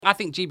I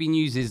think GB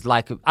News is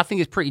like, I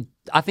think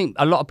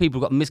a lot of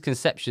people got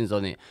misconceptions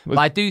on it. But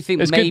I do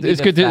think it's maybe it's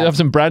good to have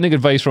some branding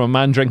advice from a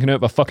man drinking out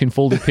of a fucking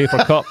folded paper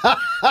cup.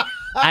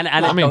 and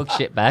a dog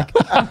shit bag.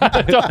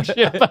 Dog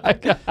shit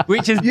bag.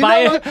 Which is You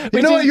know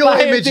what your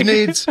image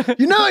needs?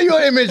 You know what your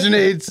image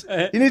needs?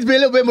 You need to be a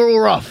little bit more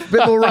rough, a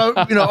bit more,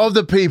 of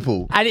the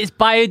people. And it's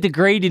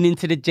biodegrading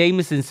into the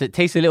Jameson, so it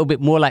tastes a little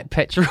bit more like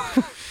petrol.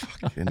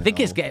 I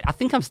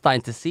think I'm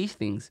starting to see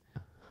things.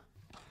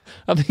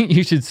 I think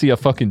you should see a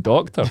fucking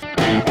doctor.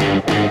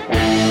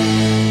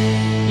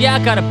 Yeah,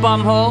 I got a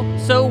bum hole.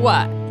 So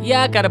what?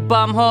 Yeah, I got a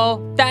bum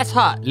hole. That's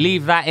hot.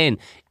 Leave that in.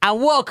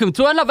 And welcome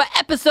to another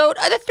episode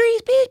of the Three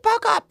Speech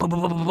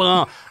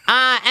Podcast.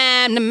 I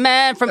am the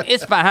man from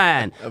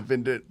Isfahan. I've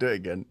been do it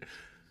again.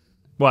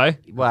 Why?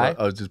 Why?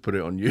 I was just put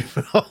it on you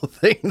for the whole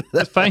thing.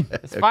 That's fine.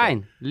 It's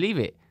fine. Leave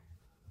it.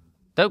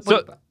 Don't.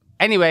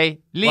 Anyway,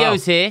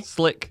 Leo's here.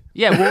 Slick.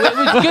 Yeah, well, it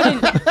was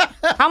good.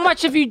 How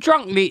much have you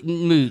drunk,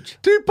 Mooch?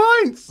 2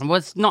 pints.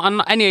 Was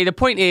not. Anyway, the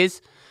point is,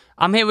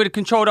 I'm here with a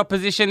controlled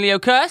opposition, Leo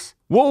Curse.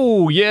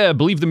 Whoa, yeah,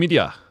 believe the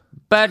media.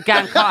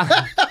 Birdcan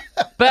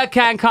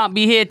can't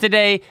be here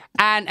today.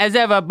 And as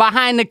ever,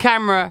 behind the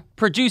camera,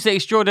 producer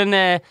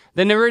extraordinaire,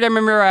 the Neruda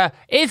Mimura,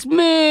 it's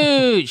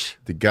Mooch.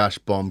 The Gash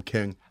Bomb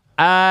King.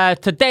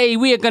 Today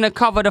we are going to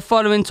cover the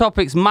following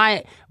topics.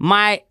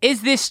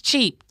 Is this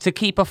cheap to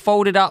keep a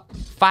folded up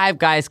Five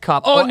Guys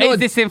cup? Is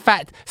this in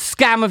fact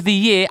scam of the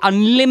year?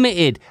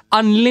 Unlimited.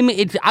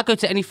 I go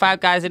to any Five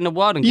Guys in the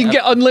world and you can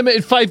get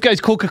unlimited Five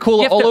Guys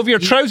Coca-Cola all over your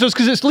trousers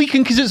because it's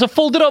leaking because it's a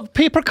folded up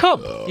paper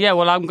cup. Yeah,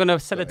 well, I'm going to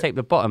sellotape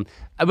the bottom.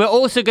 We're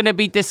also going to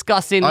be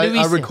discussing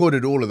I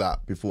recorded all of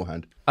that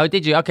beforehand. Oh,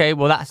 did you? Okay,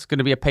 well, that's going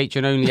to be a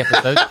Patreon-only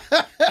episode.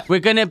 We're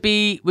gonna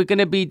be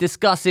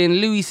discussing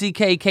Louis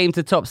C.K. came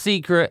to Top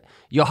Secret.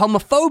 You're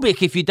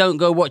homophobic if you don't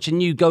go watch a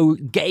new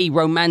gay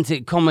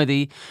romantic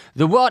comedy.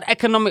 The World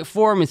Economic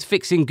Forum is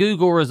fixing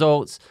Google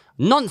results.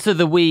 Nonce of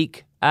the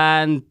week,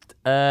 and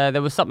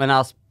there was something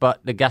else, but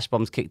the Gash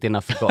Bombs kicked in.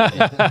 I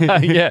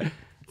forgot. Yeah.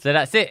 So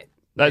that's it.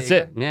 That's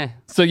it. Yeah.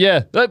 So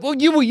yeah, well,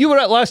 you were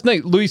at last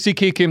night. Louis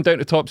C.K. came down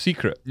to Top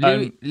Secret.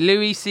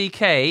 Louis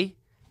C.K.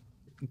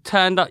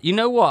 turned up. You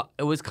know what?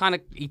 It was kind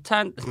of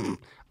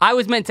I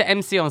was meant to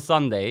MC on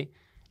Sunday,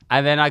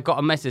 and then I got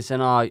a message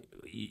saying,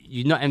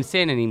 you're not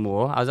MCing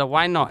anymore. I was like,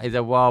 why not? He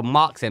said, well,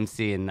 Mark's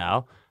MCing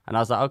now. And I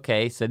was like,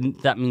 okay, so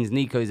that means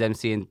Nico's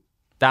MCing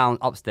down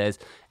upstairs.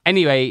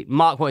 Anyway,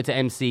 Mark wanted to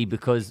MC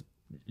because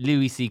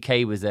Louis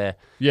C.K. was there.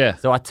 Yeah.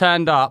 So I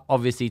turned up,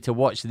 obviously, to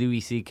watch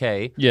Louis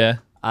C.K. Yeah.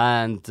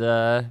 And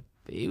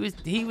he was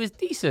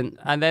decent.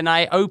 And then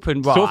I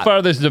opened... So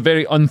far, this is a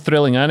very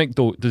unthrilling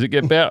anecdote. Does it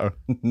get better?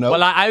 No.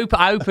 Well, I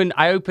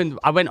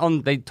went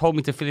on, they told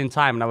me to fill in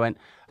time, and I went,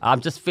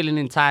 I'm just filling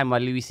in time while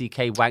Louis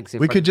C.K. wanks in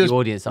front of the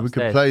audience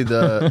upstairs.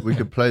 We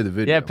could play the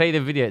video. Yeah, play the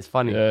video, it's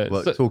funny.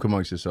 Well, talk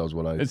amongst yourselves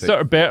while I It's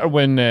sort of better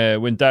when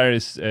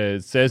Darius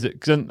says it,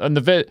 because on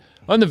the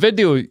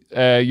video,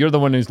 you're the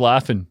one who's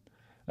laughing.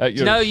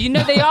 No, you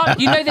know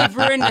they've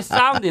ruined the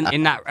sound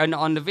in that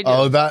on the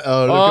video. They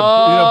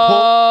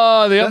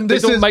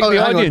don't make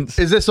the audience.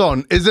 Is this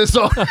on?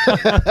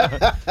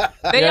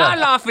 They are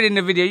laughing in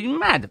the video. You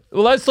mad?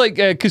 Well, that's like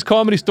because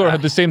Comedy Store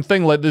had the same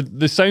thing. Like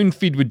the sound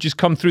feed would just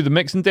come through the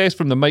mixing desk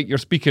from the mic you're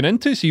speaking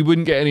into, so you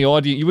wouldn't get any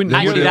audience. You wouldn't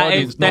hear the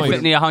audience noise.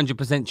 Definitely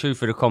 100% true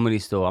for the Comedy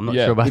Store. I'm not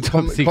sure about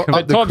Top Secret.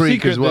 Up the Top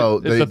Creek Secret as well.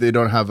 They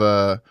don't have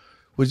a.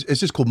 It's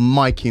just called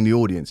miking the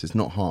audience. It's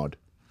not hard.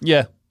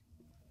 Yeah.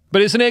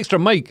 But it's an extra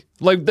mic.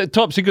 Like the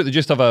Top Secret, they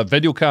just have a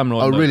video camera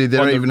on. Oh, really? They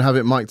don't even have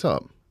it mic'd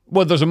up?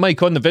 Well, there's a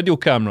mic on the video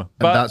camera.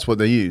 And that's what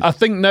they use? I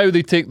think now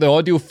they take the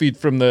audio feed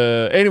from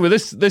the... Anyway,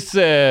 this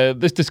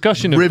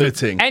discussion...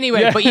 Riveting.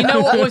 Anyway, but you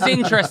know what was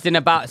interesting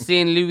about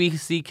seeing Louis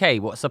C.K.?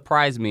 What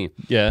surprised me?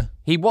 Yeah.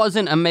 He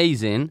wasn't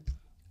amazing,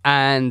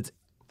 and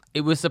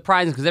it was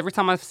surprising because every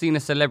time I've seen a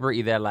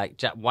celebrity there, like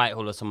Jack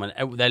Whitehall or someone,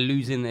 they're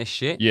losing their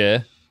shit. Yeah.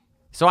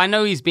 So I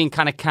know he's been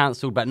kind of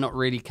cancelled, but not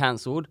really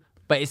cancelled.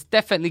 But it's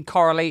definitely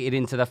correlated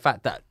into the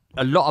fact that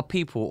a lot of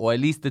people, or at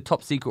least the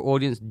Top Secret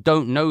audience,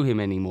 don't know him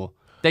anymore.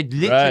 They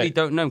literally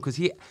don't know him because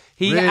he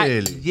really?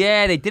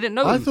 They didn't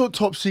know him. I thought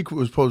Top Secret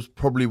was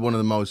probably one of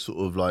the most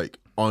sort of like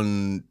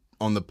on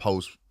the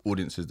pulse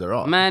audiences there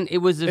are. Man,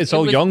 it's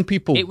all young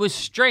people. It was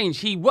strange.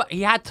 He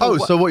had to. Oh,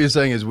 so what you're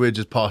saying is we're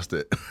just past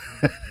it.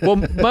 Well,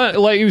 man,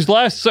 like he was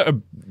last sort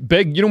of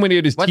big. You know when he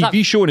had his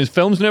TV show and his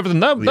films and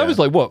everything. That was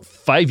like what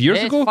 5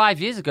 years ago. 5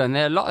 years ago, and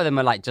a lot of them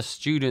are like just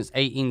students,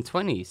 18,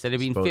 20. So they've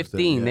been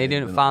 15. They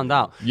didn't find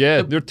out.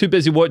 Yeah, they're too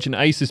busy watching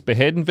ISIS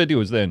beheading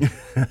videos then.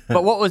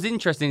 But what was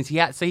interesting is he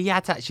had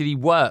to actually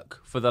work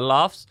for the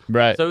laughs.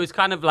 Right. So it's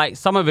kind of like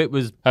some of it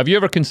was. Have you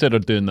ever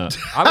considered doing that?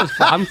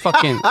 I'm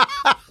fucking.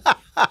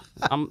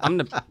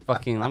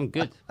 I'm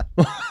good.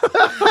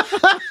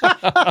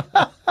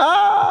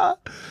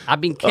 I've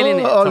been killing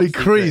it. Ollie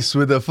Crease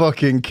with a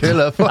fucking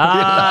killer.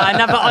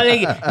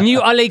 Another new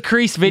Ollie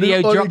Crease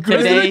video dropped Is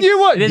today. it a new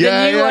one? There's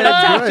a new one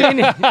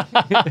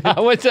attached.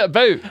 What's it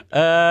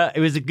about? It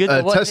was a good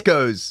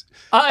Tesco's.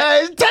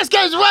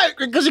 Tesco's work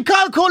because you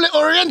can't call it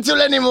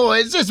Oriental anymore.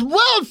 It's just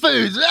world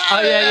foods.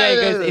 Oh yeah. He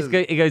goes.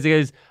 Wait, he goes.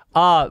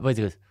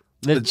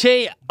 They've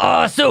changed.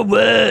 So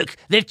work.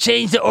 They've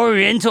changed the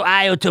Oriental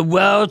aisle to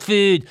world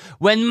food.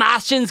 When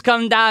Martians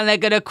come down, they're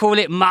gonna call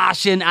it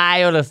Martian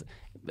aisle.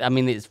 I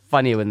mean, it's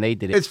funny when they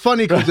did it. It's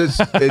funny because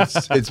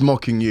it's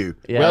mocking you.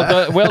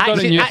 Yeah. Well done,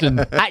 Newton.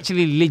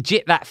 Actually,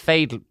 legit, that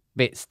fade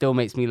bit still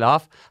makes me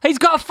laugh. He's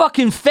got a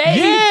fucking fade.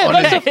 Yeah,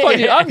 that's a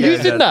funny. I'm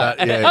using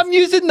that. yeah. I'm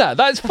using that.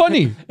 That's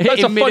funny.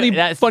 That's a funny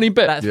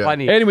bit. That's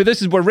funny. Anyway,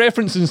 we're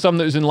referencing some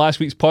that was in last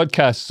week's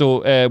podcast,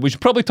 so we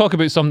should probably talk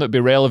about something that'd be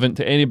relevant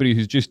to anybody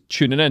who's just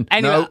tuning in.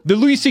 Anyway, the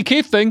Louis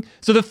C.K. thing.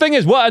 So the thing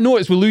is, what I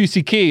noticed with Louis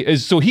C.K.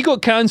 is, so he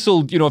got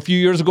cancelled, a few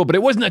years ago, but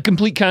it wasn't a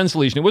complete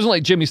cancellation. It wasn't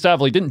like Jimmy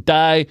Savile. He didn't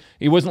die.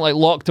 He wasn't like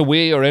locked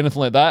away or anything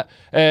like that.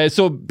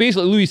 So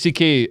basically, Louis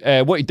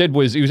C.K. What he did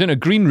was he was in a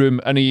green room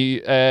and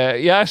he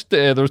asked.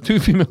 There was two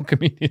female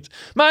comedians.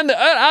 Man,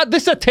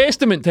 this is a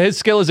testament to his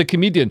skill as a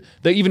comedian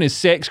that even his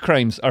sex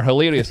crimes are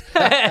hilarious.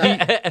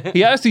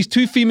 He asked these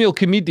two female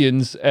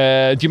comedians,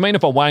 do you mind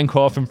if I wank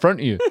off in front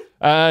of you?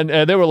 And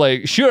they were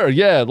like, sure,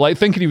 yeah, like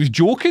thinking he was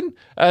joking.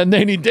 And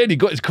then he did. He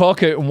got his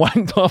cock out and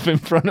wanked off in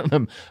front of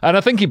him. And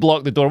I think he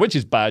blocked the door, which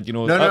is bad,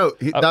 No,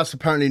 that's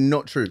apparently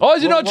not true. Oh,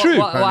 is it not true?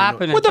 What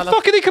happened? What the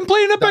fuck are they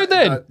complaining about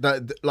then?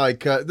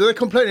 They're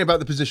complaining about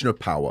the position of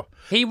power.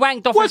 He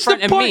wanked off What's in front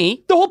the of point?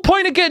 me. The whole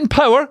point of getting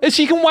power is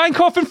he can wank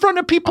off in front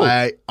of people.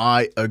 I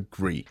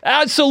agree.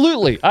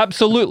 Absolutely.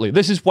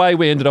 This is why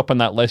we ended up on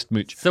that list,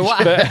 Mooch. So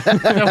what?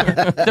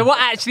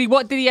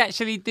 What did he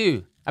actually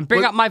do? And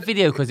bring up my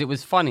video because it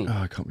was funny. Oh,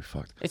 I can't be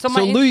fucked. It's on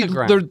my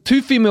Instagram. There are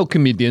two female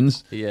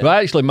comedians. Yeah.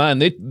 But actually, man,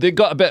 they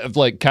got a bit of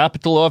like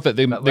capital off it.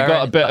 They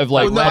got a bit of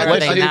like. where are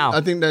they now?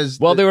 I think there's.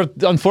 Well, they were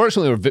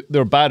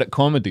bad at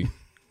comedy.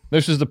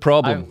 This is the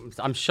problem.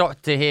 I'm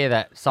shocked to hear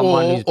that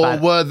someone who's bad.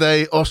 Or were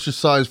they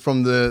ostracized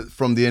from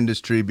the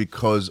industry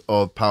because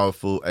of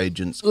powerful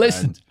agents?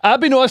 Listen, I've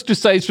been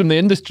ostracized from the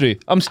industry.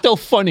 I'm still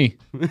funny.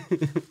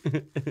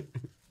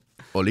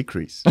 Ollie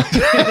Crease.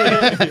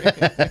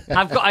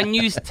 I've got a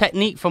new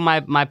technique for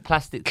my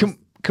plastic. Can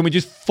we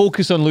just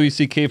focus on Louis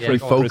C.K. for a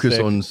Focus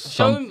second? on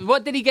Show him,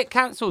 what did he get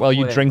cancelled Well, for?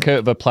 you drink out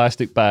of a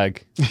plastic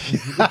bag.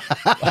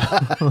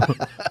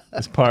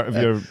 As part of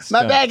your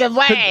my bag of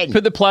wine.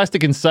 Put the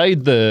plastic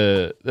inside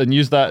and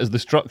use that as the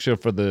structure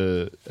for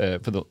the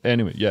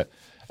anyway, yeah.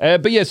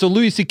 But yeah, so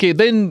Louis C.K.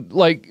 then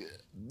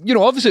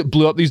obviously it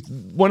blew up.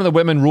 One of the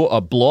women wrote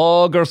a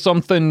blog or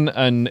something,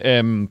 and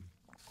it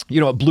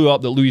blew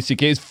up that Louis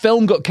C.K.'s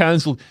film got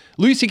cancelled.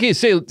 Louis C.K.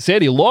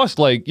 said he lost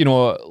like in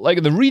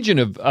the region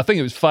of, I think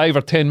it was $5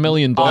 or $10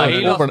 million.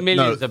 He lost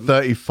millions of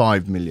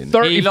 35 million.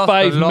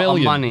 35 lot million.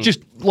 of money.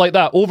 Just like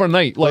that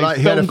overnight. Like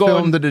he had a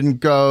film that didn't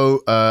go,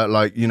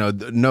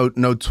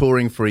 no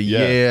touring for a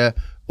year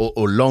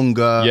or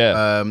longer.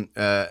 Yeah.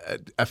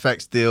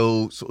 FX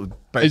deal sort of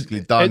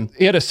basically done.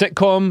 He had a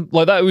sitcom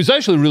like that. It was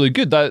actually really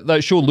good.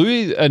 That show,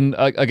 Louis, and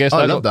I guess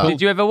I love that.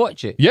 Did you ever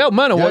watch it? Yeah,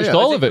 man, I watched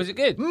all of it. Was it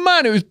good?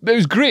 Man, it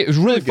was great. It was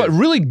really fun,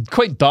 really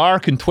quite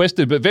dark and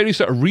twisted, but very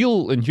sort of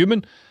real and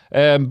human.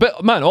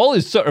 But man, all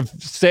his sort of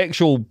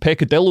sexual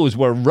peccadillos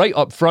were right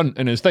up front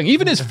in his thing.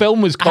 Even his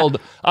film was called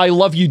 "I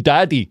Love You,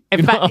 Daddy."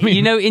 In fact, what I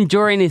mean?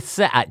 During his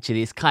set,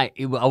 actually,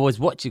 I was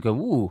watching, going,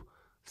 ooh.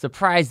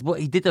 Surprised! What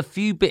he did a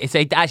few bits.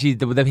 Actually,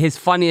 his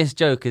funniest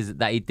joke is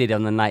that he did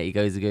on the night. He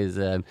goes,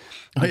 I'm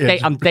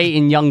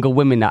dating younger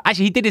women now.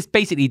 Actually, he did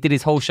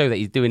his whole show that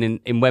he's doing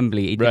in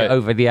Wembley. He did it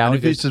over the hour. And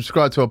if you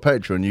subscribe to our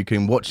Patreon, you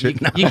can watch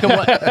it now. You can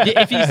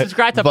if you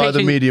subscribe to our by Patreon,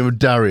 the medium of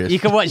Darius. you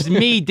can watch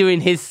me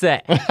doing his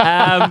set. He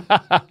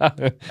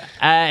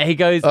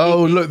goes,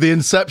 look, the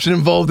inception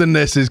involved in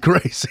this is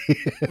crazy.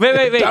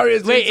 Wait.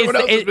 Darius doing someone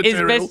else's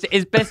material.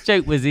 His best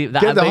joke was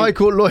that Get the High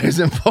Court lawyers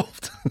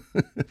involved.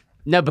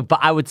 No, but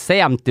I would say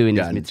I'm doing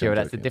his material.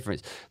 That's the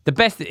difference. The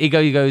best he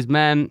goes,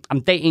 man, I'm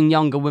dating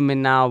younger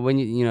women now.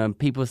 When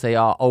people say,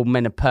 old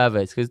men are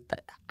perverts. Because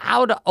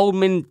how do old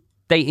men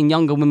dating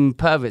younger women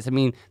perverts? I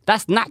mean,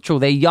 that's natural.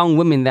 They're young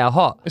women. They're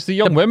hot. It's the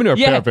young women who are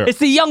perverts. It's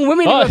the young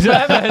women who are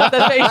perverts. That's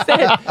what he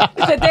said.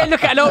 He said, they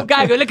look at an old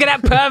guy and go, look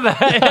at that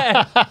pervert.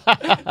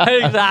 And he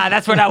was like,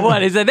 that's what I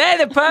want. He said,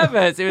 they're the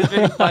perverts. It was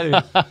really funny.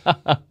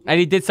 And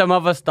he did some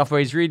other stuff where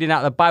he's reading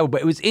out the Bible.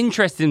 But it was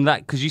interesting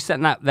that, because you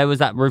sent that, there was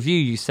that review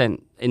you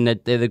sent in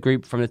the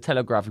group from the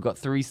Telegraph. You got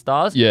 3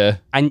 stars. Yeah.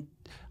 And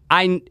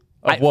I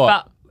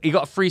what? he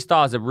got 3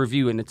 stars, a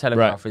review in the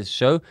Telegraph for his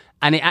show,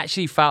 and it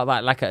actually felt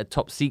like a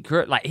top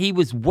secret. Like, he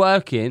was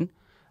working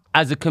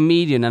as a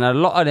comedian, and a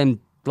lot of them,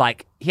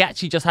 like, he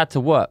actually just had to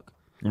work.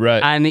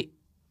 Right. And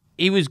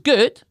he was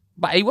good,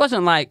 but he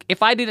wasn't like,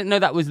 if I didn't know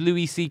that was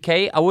Louis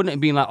C.K., I wouldn't have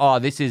been like, oh,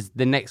 this is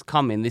the next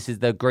coming. This is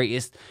the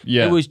greatest.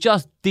 Yeah. It was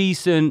just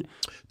decent.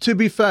 To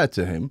be fair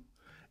to him,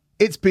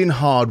 it's been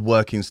hard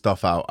working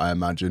stuff out, I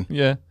imagine.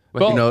 Yeah.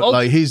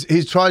 But,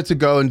 he's tried to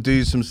go and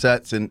do some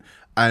sets, and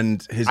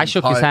And his I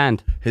shook his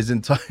hand. His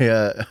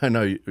entire, I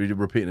know you're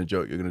repeating a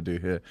joke you're going to do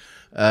here.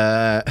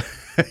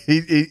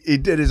 He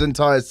did his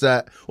entire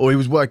set, or he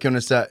was working on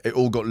a set. It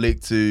all got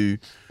leaked to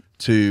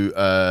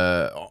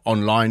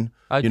online.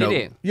 Oh, did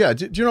it? Yeah.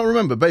 Do you not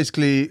remember?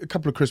 Basically, a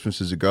couple of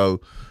Christmases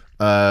ago,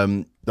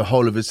 the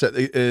whole of his set.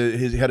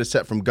 He had a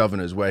set from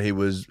Governors where he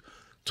was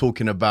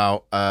talking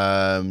about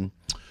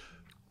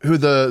who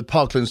the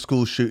Parkland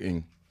school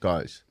shooting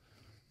guys.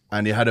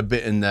 And he had a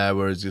bit in there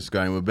where it's just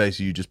going, well,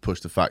 basically you just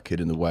pushed the fat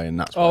kid in the way, and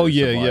that's why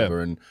you're a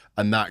survivor.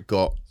 And that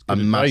got a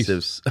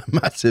massive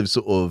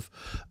sort of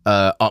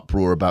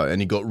uproar about it,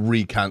 and he got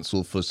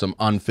re-cancelled for some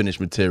unfinished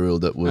material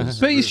that was.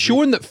 But he's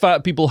shown that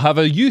fat people have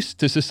a use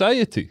to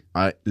society.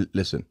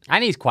 Listen.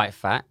 And he's quite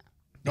fat.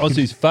 Also,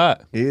 he's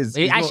fat. He is.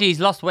 He's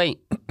lost weight.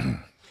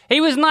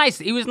 He was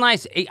nice.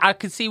 I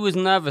could see he was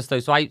nervous though.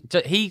 So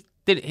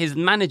his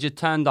manager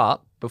turned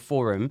up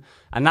before him,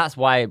 and that's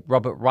why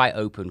Robert Wright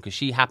opened, because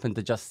she happened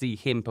to just see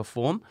him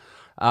perform.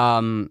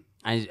 And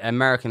an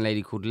American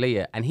lady called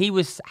Leah, and he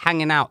was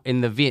hanging out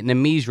in the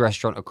Vietnamese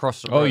restaurant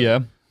across the road. Oh yeah.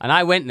 And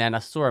I went there and I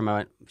saw him. I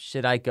went,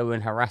 should I go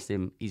and harass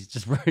him? He's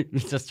just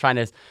trying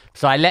to.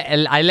 So I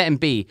let him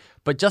be.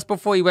 But just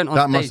before he went on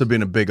that stage, must have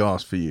been a big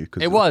ask for you.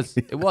 It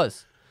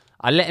was.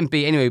 I let him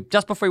be. Anyway,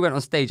 just before he went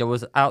on stage, I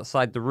was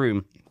outside the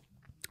room,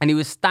 and he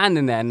was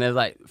standing there, and there's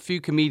like a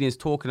few comedians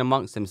talking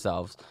amongst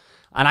themselves.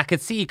 And I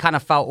could see he kind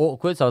of felt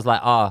awkward. So I was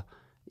like,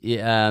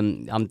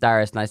 I'm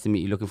Darius. Nice to meet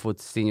you. Looking forward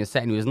to seeing your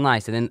set. And he was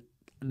nice. And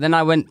then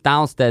I went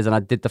downstairs and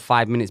I did the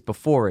 5 minutes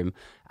before him.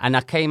 And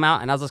I came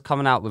out, and as I was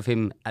coming out with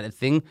him at the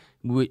thing,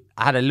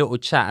 I had a little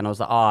chat, and I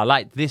was like, I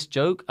like this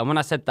joke. And when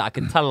I said that, I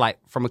could tell, like,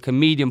 from a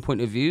comedian point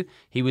of view,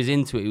 he was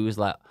into it. He was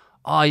like,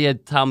 oh yeah,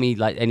 tell me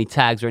like any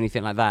tags or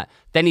anything like that.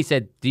 Then he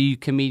said, do you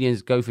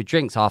comedians go for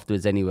drinks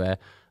afterwards anywhere?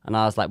 And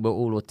I was like, we're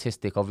all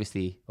autistic.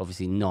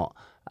 Obviously not.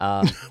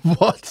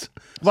 What?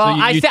 Well,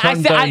 So I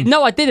said,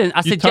 no, I didn't.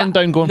 I said, turned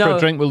down going for a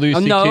drink with Louis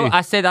No, CK.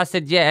 I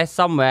said, yeah,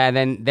 somewhere.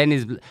 Then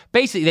is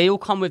basically they all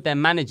come with their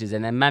managers,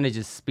 and their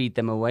managers speed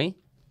them away.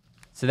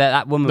 So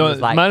that woman No, was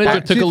like, manager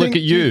took a look at do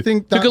you you.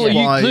 think Took a that's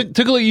why-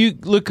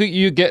 look at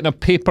you getting a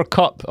paper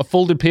cup, a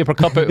folded paper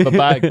cup out of a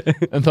bag,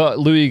 and thought,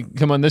 Louis,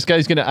 come on, this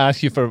guy's going to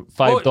ask you for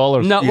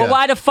 $5. No, Yeah. well,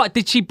 why the fuck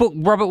did she book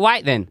Robert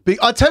White then?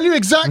 I'll tell you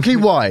exactly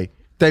why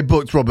they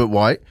booked Robert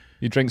White.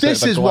 He drinks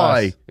This out of a is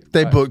glass. why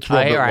they booked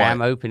Robert Here I White.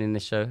 am opening the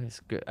show. It's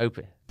good.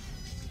 Open.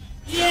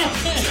 Yeah.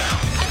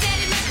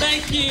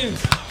 Thank you.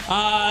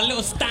 A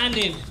little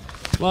standing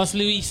whilst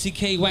Louis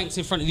C.K. wanks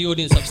in front of the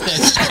audience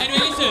upstairs. Anyway,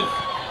 listen.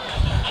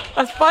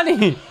 That's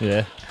funny.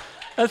 Yeah.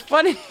 That's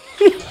funny.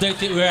 Don't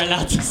think we're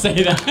allowed to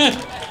say that.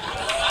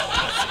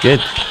 Good.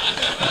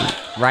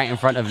 Right in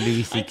front of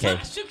Louis C.K.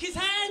 I shook his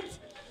hand.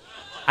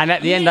 And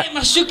at the end,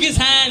 I shook his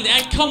hand.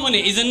 And come on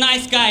it. He's a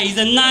nice guy. He's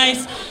a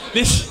nice.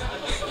 This.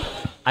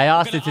 I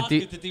asked him Gonna to ask do.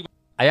 him to do-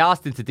 I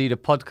asked him to do the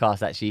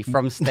podcast actually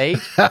from stage.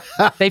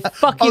 They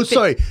fucking. Oh,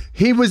 sorry.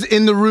 He was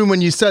in the room when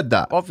you said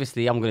that.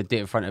 Obviously, I'm going to do it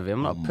in front of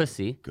him. I'm not a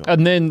pussy.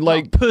 And then,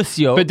 like,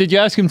 Pussy. but did you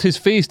ask him to his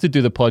face to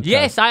do the podcast?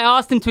 Yes, I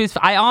asked him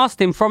I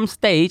asked him from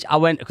stage. I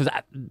went because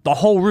the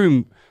whole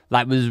room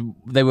like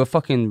they were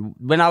fucking.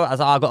 When I was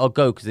like, I gotta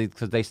go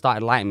because they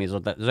started lighting me. So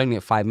it was only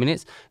at 5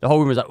 minutes. The whole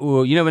room was like,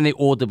 oh, you know when they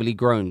audibly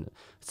groaned.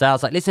 So I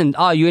was like, listen,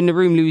 you in the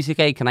room, Louis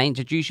C.K. Can I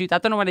introduce you? I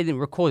don't know why they didn't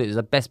record it. It was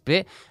the best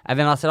bit. And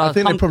then I said, I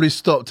think they probably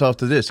stopped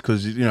after this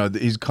because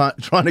he's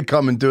trying to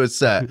come and do a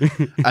set,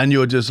 and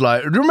you're just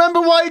like,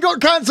 remember why he got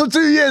cancelled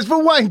 2 years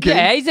for wanking?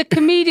 yeah, he's a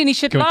comedian. He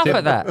should Can we laugh take-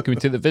 at that. Can we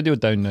take the video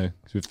down now?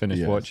 Because we've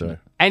finished Yeah, watching sorry. it.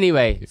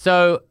 Anyway,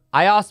 so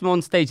I asked him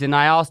on stage, and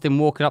I asked him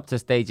walking up to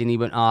stage, and he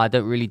went, I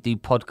don't really do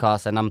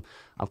podcasts, and I'm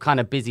kind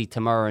of busy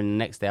tomorrow and the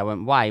next day. I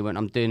went, why? He went,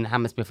 I'm doing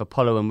Hammersmith,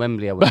 Apollo, and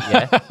Wembley. I went,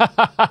 yeah.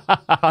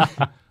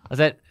 I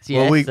said,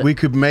 yeah. Well, we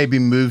could maybe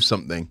move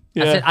something.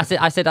 Yeah.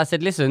 I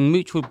said, listen,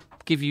 Mooch will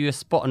give you a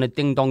spot on a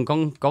Ding Dong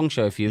Gong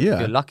show if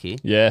you're lucky.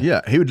 Yeah.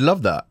 Yeah, he would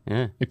love that.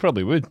 Yeah. He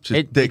probably would.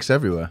 Just dicks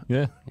everywhere.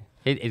 Yeah.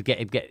 It'd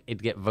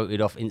get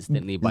voted off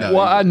instantly by. No.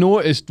 What I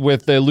noticed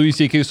with Louis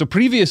C.K. So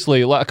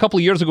previously, like a couple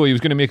of years ago, he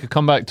was going to make a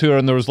comeback tour,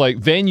 and there was like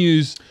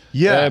venues,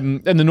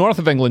 in the north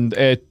of England.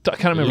 I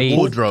can't remember Leeds.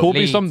 Wardrobe. Toby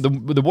Leeds. some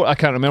I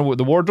can't remember what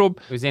the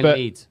wardrobe. It was in but,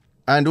 Leeds.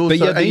 And also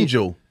yeah,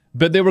 Angel.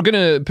 But they were going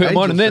to put him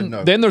on, and Angel said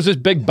no. then there's this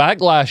big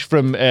backlash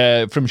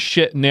from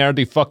shit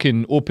nerdy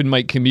fucking open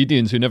mic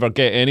comedians who never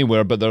get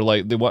anywhere, but they're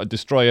like they want to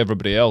destroy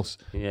everybody else.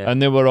 Yeah.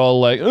 And they were all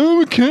like, "Oh,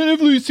 we can't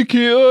have Louis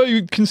C.K. Oh,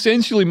 you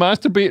consensually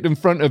masturbate in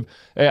front of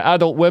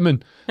adult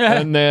women,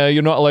 and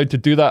you're not allowed to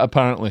do that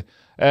apparently."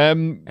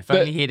 If But-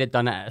 only he'd have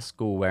done it at a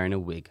school wearing a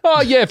wig.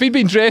 Oh yeah, if he'd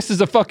been dressed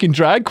as a fucking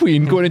drag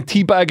queen, going and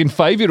teabagging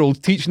 5-year-olds,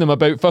 teaching them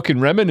about fucking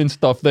rimming and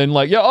stuff, then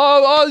like,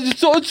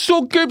 it's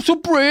so good, so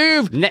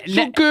brave,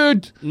 so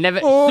good.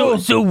 Never Oh.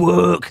 so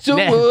work. So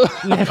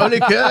Only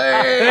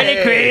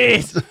Really,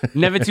 Chris.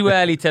 Never too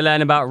early to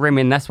learn about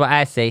rimming. That's what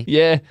I say.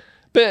 yeah,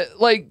 but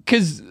like,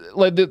 cause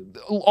like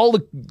all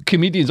the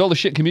comedians, all the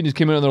shit comedians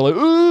came out and they're like,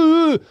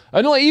 ooh,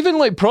 and like even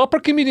like proper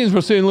comedians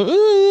were saying like,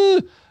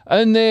 ooh,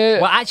 and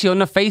Well, actually, on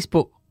the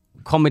Facebook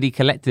Comedy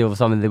Collective or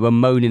something. They were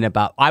moaning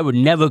about, I would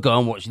never go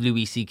and watch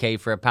Louis C.K.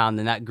 for £1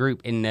 in that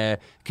group in the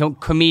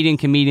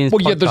comedians.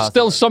 Well, yeah, there's podcast.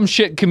 still some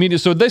shit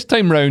comedians. So this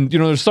time round,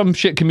 there's some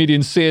shit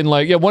comedians saying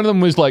like, yeah, one of them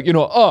was like,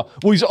 well,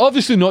 he's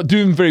obviously not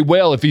doing very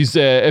well if he's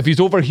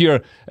over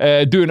here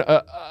doing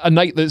a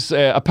night that's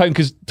 £1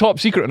 because Top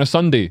Secret on a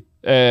Sunday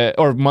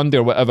or Monday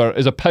or whatever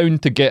is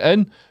 £1 to get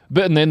in.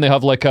 But and then they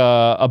have like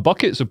a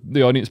bucket, so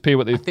the audience pay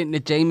what they. I think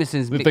the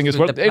Jameson's mixed thing is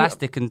with worth- the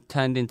plastic and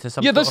turned into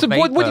something. Yeah, that's the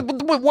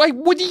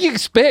what do you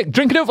expect?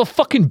 Drinking out of a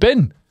fucking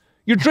bin.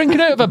 You're drinking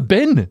out of a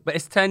bin. But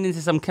it's turned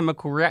into some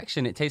chemical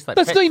reaction. It tastes like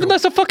That's petrol. not even.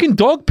 That's a fucking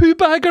dog poo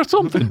bag or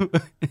something.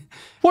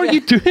 What are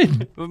you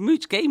doing? Well,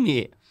 Mooch gave me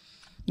it.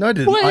 No, I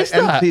didn't. What is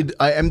that?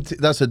 I emptied.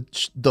 That's a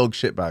dog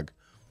shit bag.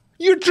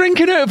 You're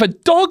drinking out of a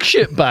dog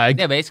shit bag.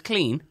 Yeah, but it's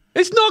clean.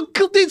 It's not.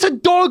 It's a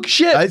dog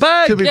shit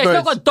bag. to be Yeah, it's fair,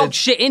 not got dog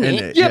shit in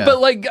it. Yeah, but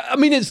like, I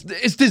mean, it's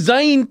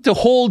designed to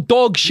hold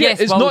dog shit. Yes,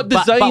 it's well, not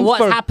designed but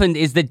what's for. happened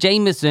is the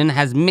Jameson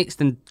has mixed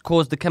and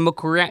caused the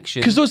chemical reaction.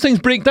 Because those things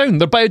break down.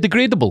 They're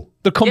biodegradable.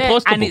 They're Yeah,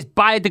 compostable. and it's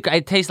biodegradable.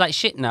 It tastes like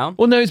shit now.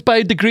 Well, now it's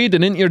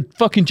biodegrading into your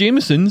fucking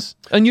Jamesons,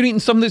 and you're eating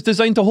something that's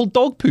designed to hold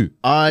dog poo.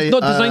 It's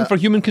not designed for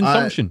human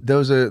consumption.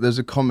 There's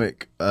a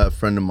comic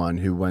friend of mine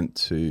who went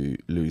to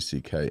Louis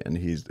C.K. and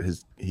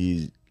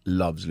he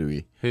loves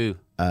Louis. Who?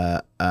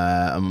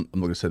 I'm not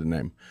gonna say the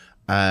name.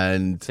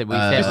 And So we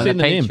say it Just on say the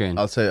the name. Patreon.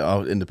 I'll say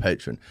it in the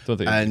Patreon. Don't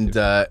think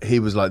And he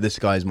was like, "This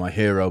guy's my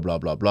hero," blah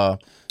blah blah.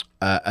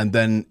 And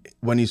then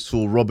when he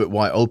saw Robert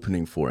White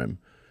opening for him,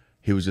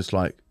 he was just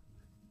like,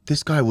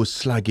 "This guy was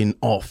slagging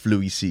off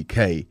Louis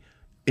C.K.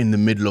 in the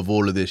middle of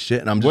all of this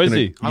shit." And I'm just Was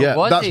gonna, he? yeah,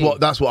 was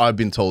that's he? what I've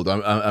been told.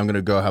 I'm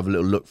gonna go have a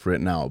little look for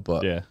it now,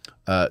 but Yeah.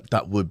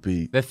 that would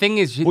be The thing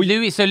is,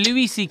 Louis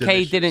C.K.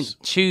 Delicious. didn't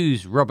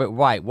choose Robert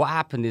White. What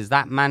happened is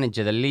that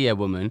manager, the Leah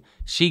woman,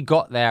 she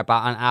got there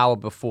about an hour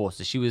before.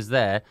 So she was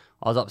there.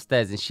 I was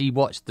upstairs and she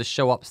watched the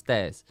show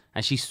upstairs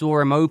and she saw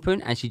him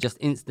open and she just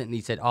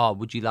instantly said, "Oh,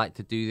 would you like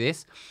to do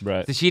this?"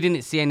 Right. So she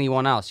didn't see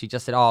anyone else. She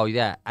just said, "Oh,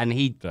 yeah." And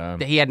he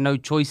had no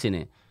choice in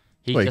it.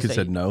 Well, he just could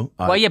said no.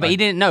 Well, yeah, but he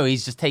didn't know.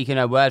 He's just taking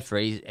her word for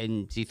it,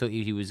 and he thought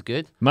he was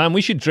good. Man,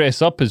 we should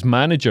dress up as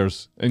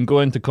managers and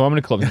go into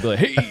comedy clubs and be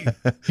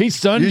like, "Hey,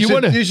 son, you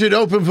want you should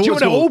open for do you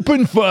what's want to called-"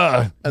 open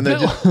for And they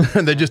Bill, just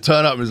and they just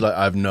turn up and it's like,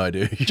 I have no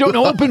idea. do you want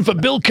to open for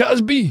Bill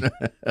Cosby?"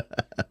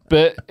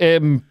 But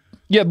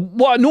yeah,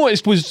 what I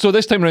noticed was, so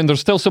this time around,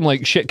 there's still some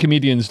like shit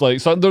comedians.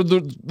 Like, so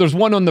there's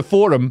one on the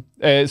forum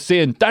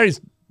saying, "Darius,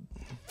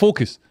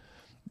 focus."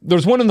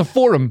 There's one on the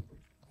forum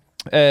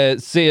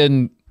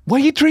saying, "Why are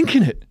you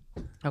drinking it?"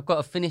 I've got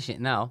to finish it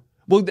now.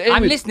 Well, anyway,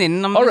 I'm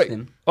listening. I'm all right,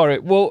 listening. all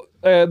right. Well,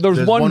 there's There's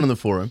one one on the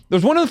forum.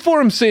 There's one on the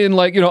forum saying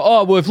like,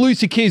 oh, well, if Louis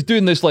C.K.'s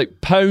doing this like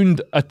 £1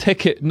 a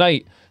ticket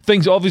night,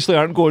 things obviously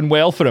aren't going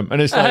well for him.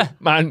 And it's like,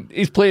 man,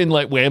 he's playing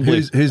like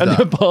Wembley. Who's and that?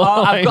 the ball-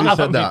 I've got- Who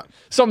said that?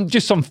 some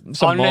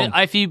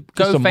mong. If you Just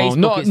go some mong. Facebook,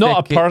 not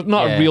it's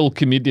not yeah. a real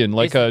comedian,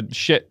 like a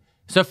shit.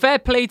 So fair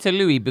play to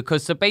Louis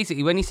because so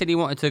basically when he said he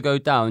wanted to go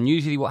down,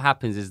 usually what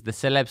happens is the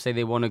celebs say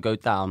they want to go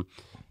down,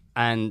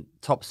 and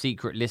Top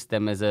Secret list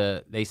them as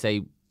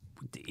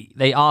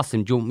they ask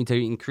him, "Do you want me to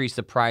increase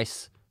the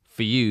price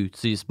for you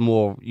so it's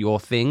more your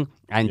thing,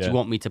 and do Yeah. you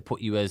want me to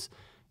put you as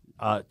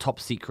Top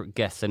Secret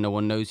guest so no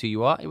one knows who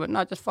you are?" He went,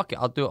 "No, just fuck it.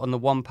 I'll do it on the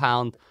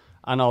 £1,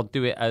 and I'll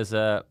do it as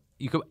a."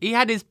 He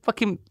had his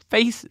fucking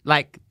face,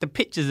 like the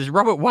pictures is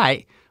Robert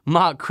White,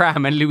 Mark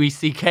Cram, and Louis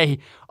C.K.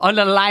 on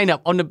the lineup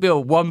on the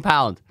bill,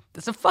 £1.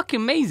 That's a fucking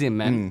amazing,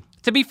 man.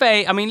 To be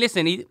fair, I mean,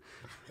 listen, he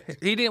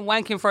didn't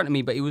wank in front of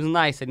me, but he was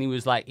nice and he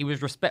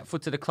was respectful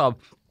to the club,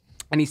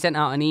 and he sent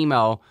out an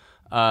email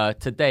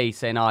today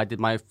saying, "Oh, I did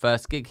my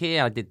first gig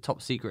here. I did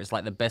Top Secret. It's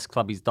like the best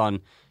club he's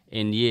done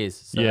in years."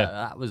 So Yeah.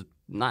 that was.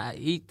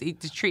 He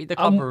just treated the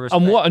club with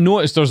respect. And what I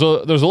noticed, there's a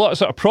lot of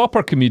sort of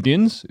proper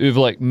comedians who've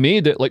like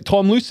made it, like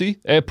Tom Lucy,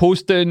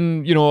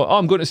 posting, oh,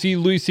 I'm going to see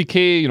Louis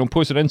C.K.,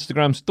 posting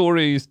Instagram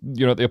stories,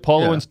 at the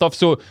Apollo Yeah. and stuff.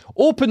 So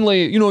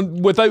openly,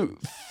 without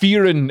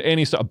fearing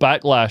any sort of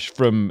backlash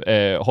from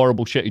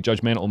horrible, shitty,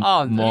 judgmental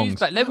mongs.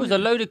 But there was a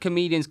load of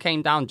comedians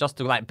came down just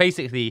to like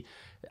basically.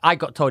 I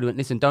got told, he went,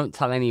 "Listen, don't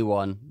tell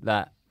anyone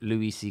that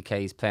Louis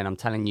C.K. is playing. I'm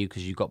telling you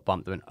because you got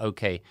bumped." I went,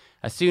 "Okay."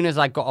 As soon as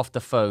I got off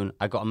the phone,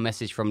 I got a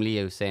message from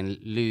Leo saying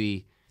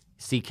Louis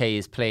C.K.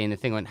 is playing the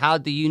thing. I went, "How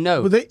do you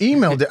know?" Well, they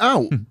emailed it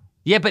out.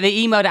 Yeah, but they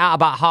emailed it out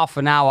about half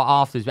an hour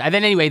afterwards. And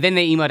then anyway, they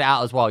emailed it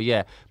out as well,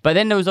 yeah. But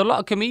then there was a lot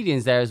of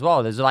comedians there as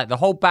well. There's like the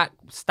whole back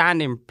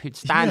standing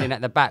Yeah.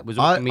 at the back was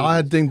all comedians. I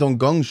had Ding Dong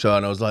Gong show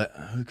and I was like,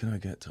 who can I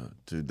get to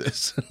do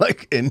this?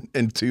 Like in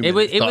 2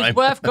 minutes. It was time.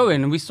 worth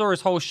going, and we saw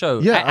his whole show.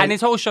 Yeah, and his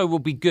whole show will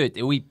be good.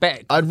 It will be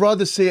better. I'd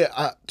rather see it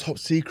at Top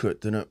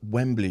Secret than at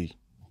Wembley.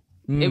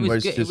 It where was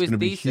it's good. It just was gonna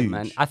be decent,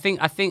 man. huge. I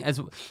think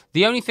as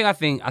the only thing I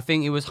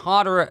think it was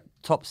harder at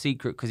Top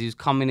Secret because he was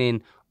coming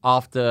in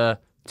after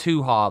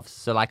 2 halves,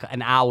 so like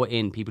an hour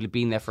in. People had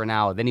been there for an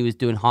hour. Then he was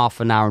doing half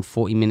an hour and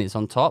 40 minutes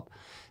on top,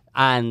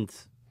 and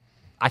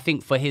I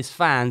think for his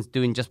fans,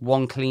 doing just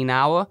one clean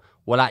hour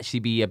will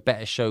actually be a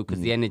better show because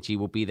the energy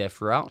will be there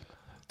throughout.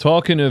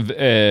 Talking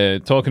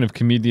of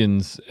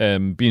comedians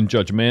being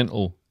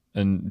judgmental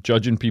and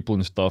judging people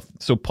and stuff.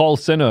 So Paul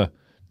Sinha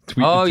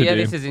tweeted today. Yeah,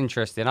 this is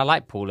interesting. I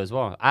like Paul as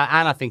well,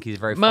 and I think he's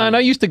very funny. Man, I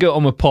used to get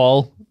on with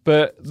Paul,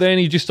 but then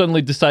he just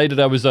suddenly decided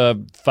I was a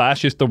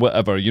fascist or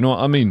whatever. You know what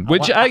I mean?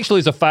 Which actually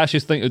is a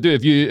fascist thing to do.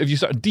 If you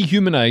sort of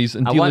dehumanize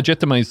and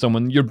delegitimize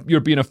someone,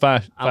 you're being a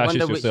fascist I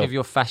wonder which yourself. of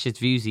your fascist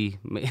views he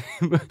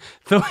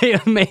the way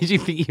it made you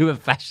think you were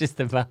fascist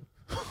about.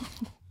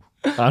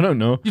 I don't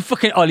know. You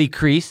fucking Ollie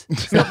Crease.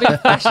 Stop being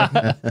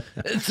fascist.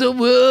 It's a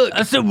work.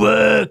 It's a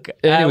work.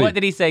 Anyway. What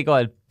did he say? Go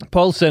on.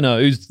 Paul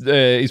Sinha, who's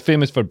he's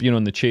famous for being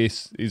on The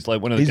Chase. He's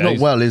like one of the He's guys.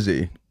 not well, is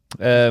he?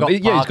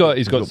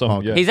 He's got some.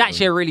 Parker. Yeah. He's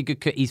actually a really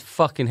good cook. He's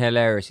fucking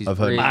hilarious. He's I've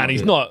heard really that. Man,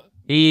 he's good. not.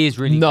 He is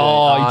really good. No,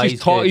 Oh, he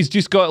just talks. good. He's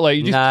just got like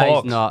he just No,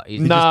 talks. he's not.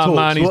 He's Nah, just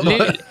man, he's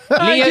talks.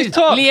 not. Leo's, just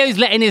talks. Leo's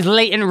letting his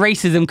latent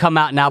racism come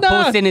out now.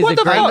 Paul Sinha's what a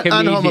the great fuck?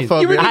 And comedian.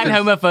 homophobia. And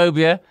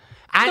homophobia.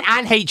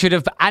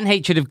 And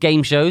hatred of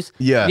game shows.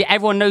 Yeah.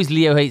 Everyone knows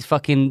Leo hates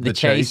fucking the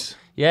chase.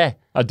 Yeah.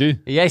 I do.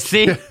 Yeah,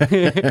 see?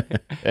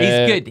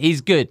 Good.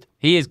 He's good.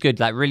 He is good.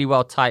 Like really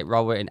well tight,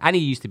 well written. And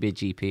he used to be a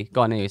GP.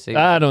 Go on anyway. See.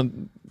 I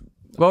don't.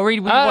 Well, read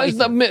what he It's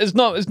said.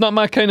 not. It's not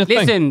my kind of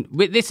thing.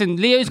 Listen.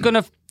 Leo's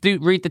gonna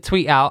read the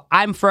tweet out.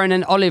 I'm throwing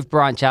an olive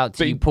branch out to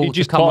But you, he Paul, to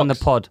just come on the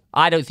talks. pod.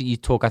 I don't think you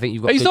talk. I think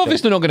you've got. He's good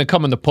obviously jokes. not going to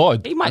come on the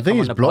pod. He might I come think on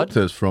he's the blocked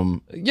pod. us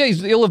from Yeah,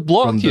 he'll have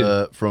blocked you.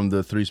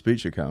 the Free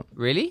Speech account.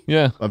 Really?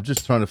 Yeah. I'm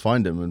just trying to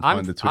find him and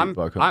find the tweet,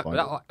 but I can't find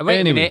it. Wait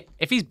Anyway. a minute.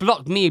 If he's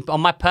blocked me on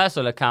my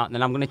personal account,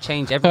 then I'm going to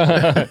change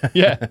everything.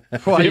 Yeah.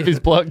 See if he's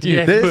blocked you.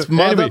 Yeah. This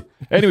mother.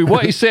 Anyway,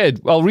 what he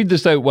said, I'll read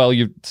this out while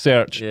you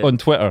search Yeah. on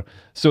Twitter.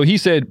 So he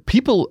said,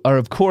 people are,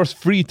 of course,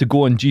 free to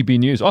go on GB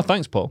News. Oh,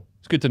 thanks, Paul.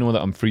 It's good to know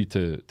that I'm free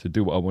to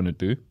do what I want to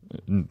do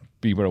and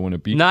be where I want to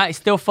be. Nah, it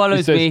still follows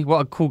He says- me. What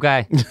a cool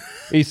guy.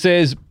 He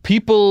says,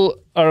 people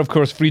are, of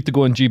course, free to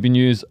go on GB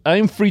News.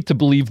 I'm free to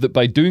believe that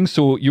by doing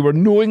so, you are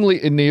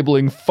knowingly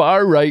enabling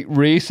far-right,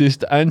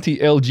 racist,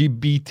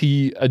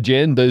 anti-LGBT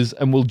agendas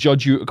and will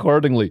judge you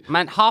accordingly.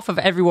 Man, half of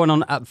everyone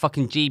on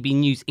fucking GB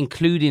News,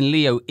 including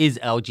Leo, is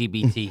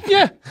LGBT.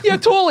 Yeah,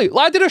 totally.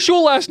 I did a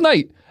show last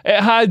night. It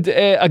had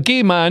a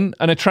gay man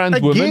and a trans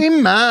woman. Gay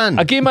man.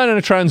 A gay man and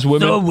a trans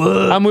woman. So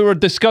what? And we were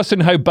discussing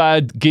how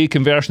bad gay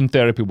conversion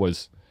therapy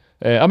was.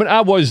 I mean,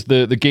 I was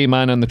the gay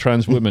man and the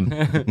trans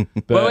woman.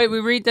 But Wait, we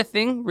read the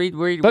thing.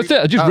 Read. that's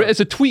it. I just it's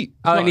a tweet.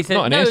 Oh, It's and he not, said,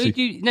 not an no, essay.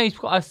 he's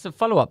got a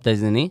follow-up,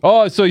 doesn't he?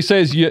 Oh, so he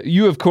says,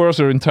 you of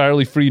course are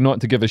entirely free not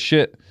to give a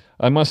shit.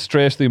 I must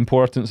stress the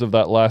importance of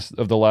the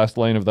last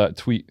line of that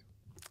tweet.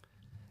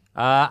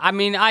 I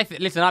mean,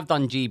 listen. I've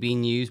done GB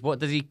News. What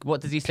does he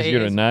say? It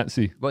You're a is?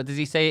 Nazi. What does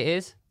he say it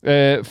is?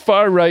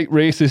 Far right,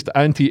 racist,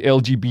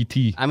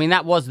 anti-LGBT. I mean,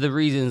 that was the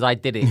reasons I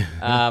did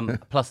it,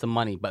 plus the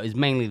money. But it was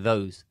mainly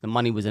those. The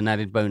money was an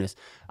added bonus.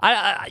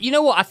 You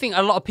know what? I think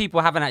a lot of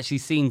people haven't actually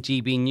seen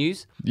GB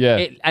News.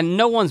 Yeah. And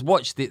no one's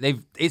watched it.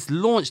 It's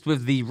launched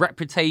with the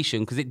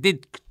reputation because it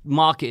did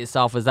market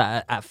itself as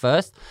that at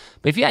first.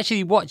 But if you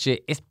actually watch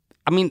it,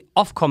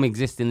 Ofcom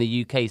exists in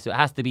the UK, so it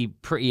has to be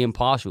pretty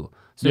impartial.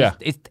 So Yeah.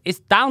 it's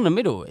down the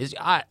middle.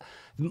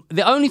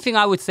 The only thing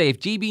I would say, if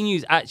GB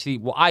News actually,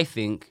 what I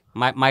think,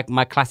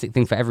 my classic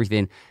thing for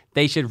everything,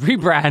 they should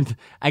rebrand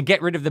and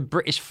get rid of the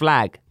British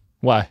flag.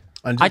 Why?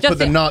 And I just just put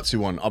the think- Nazi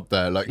one up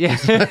there. Like, Yeah.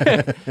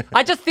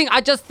 I just think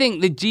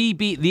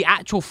the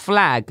actual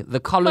flag, the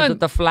colours Man, of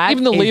the flag.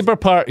 even the is- Labour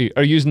Party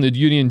are using the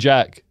Union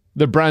Jack.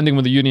 They're branding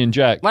with the Union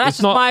Jack. Well,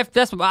 It's not. I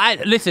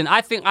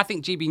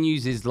think GB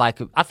News is like,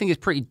 I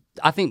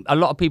think a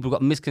lot of people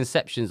got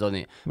misconceptions on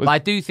it. But I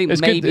do think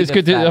It's maybe good. It's the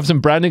good to flag- have some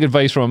branding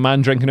advice from a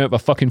man drinking out of a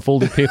fucking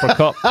folded paper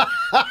cup.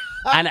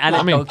 and a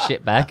dog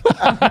shit bag,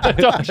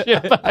 Dog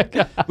shit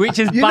bag. which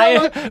is you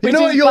know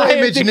what your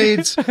image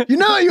needs? You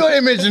know what your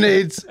image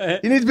needs?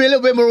 You need to be a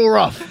little bit more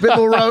rough, a bit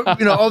more,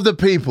 of the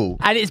people.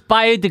 And it's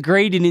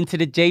biodegrading into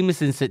the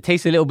Jameson, so it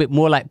tastes a little bit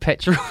more like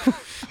petrol.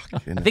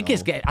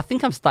 I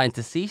think I'm starting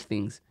to see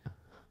things.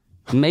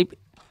 Maybe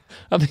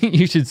I think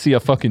you should see a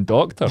fucking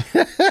doctor.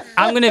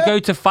 I'm gonna go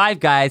to Five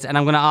Guys and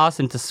I'm gonna ask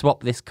them to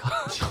swap this car.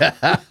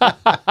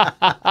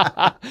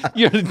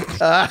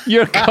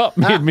 Your cup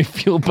made me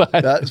feel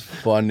bad. That's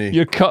funny.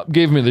 Your cup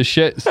gave me the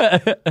shits.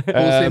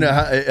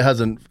 It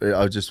hasn't.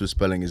 I just was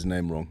spelling his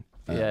name wrong.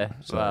 Yeah.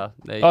 Well,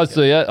 there you Oh, go.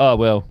 so yeah. Oh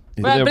well.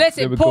 Well, There- but that's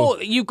there it, we Paul.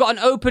 go. You've got an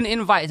open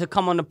invite to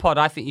come on the pod.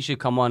 I think you should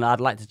come on. I'd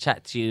like to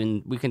chat to you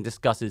and we can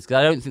discuss this because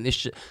I don't think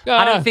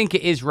I don't think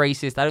it is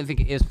racist. I don't think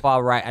it is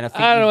far right, and I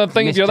think I don't know. I you've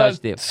think if you're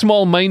misjudged that it.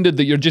 small-minded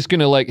that you're just going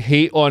to like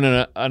hate on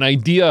an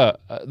idea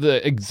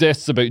that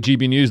exists about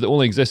GB News that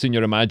only exists in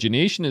your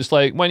imagination. It's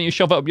like, why don't you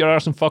shove it up your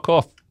arse and fuck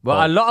off?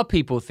 Well, a lot of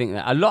people think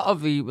that.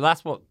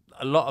 That's what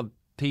a lot of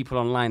people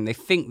online, they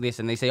think this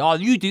and they say, oh,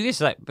 you do this.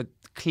 Like, but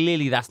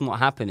clearly that's not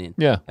happening.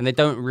 Yeah. And they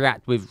don't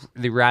react with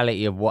the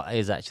reality of what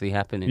is actually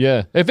happening.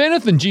 Yeah. If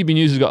anything, GB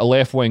News has got a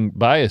left-wing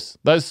bias.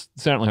 That's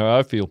certainly how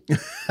I feel.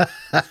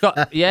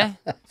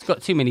 It's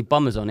got too many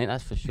bummers on it,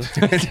 that's for sure.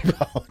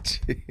 Oh,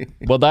 gee.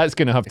 Well, that's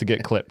going to have to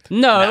get clipped.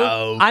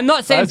 No, I'm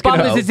not saying That's gonna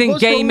bummers help. is in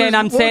What's gay wrong men. with-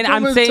 I'm what's saying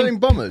wrong with saying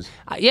bummers.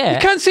 yeah. You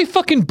can't say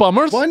fucking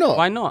bummers. Why not?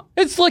 Why not?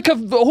 It's like a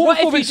What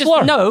if you homophobic just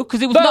slur. no?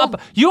 Because it was Well-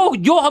 not. You're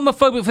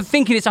homophobic for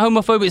thinking it's a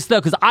homophobic slur.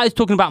 Because I was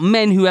talking about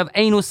men who have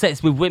anal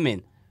sex with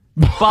women.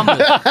 Bummers.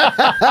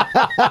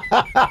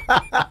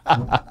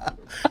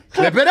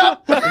 Clip it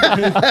up.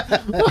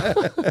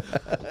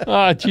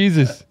 Ah,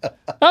 Jesus.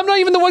 I'm not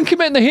even the one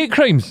committing the hate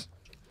crimes.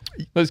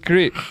 That's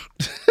great.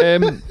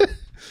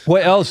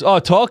 What else? Oh,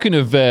 talking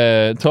of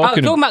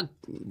talking about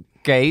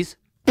gays.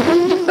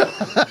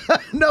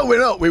 No, we're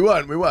not. We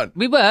weren't.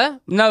 We were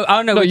no.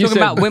 Oh no, we're you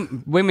talking said-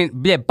 about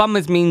women. Yeah,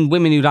 bummers mean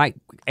women who like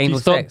anal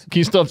sex. Can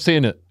you stop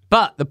saying it?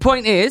 But the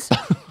point is,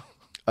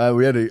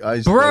 We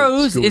had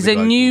Bros is a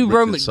new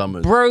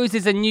Summers. Bros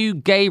is a new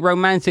gay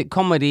romantic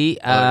comedy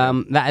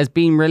that has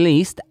been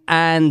released,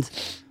 and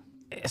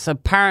it's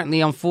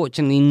apparently,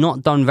 unfortunately,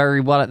 not done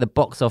very well at the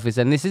box office.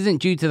 And this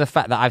isn't due to the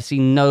fact that I've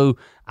seen no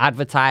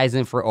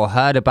advertising for it or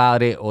heard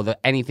about it or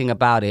anything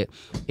about it.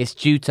 It's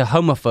due to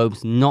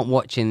homophobes not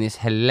watching this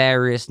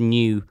hilarious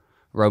new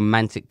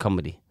romantic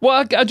comedy.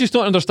 Well, I just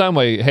don't understand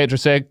why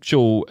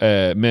heterosexual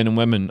men and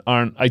women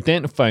aren't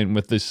identifying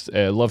with this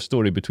love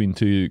story between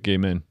two gay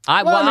men.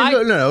 Well, I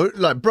mean, no,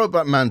 like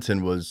Brokeback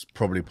Mountain was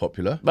probably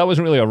popular. That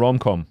wasn't really a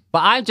rom-com.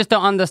 But I just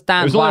don't It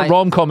understand was why. only a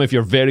rom-com if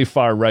you're very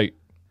far right.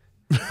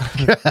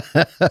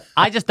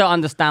 I just don't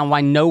understand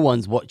why no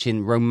one's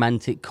watching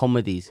romantic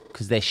comedies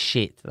because they're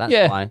shit. That's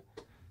Yeah. why.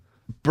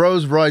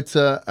 Bros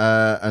writer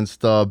and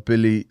star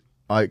Billy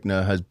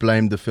Eichner has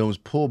blamed the film's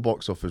poor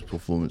box office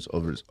performance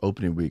over its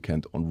opening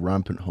weekend on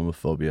rampant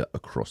homophobia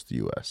across the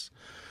US.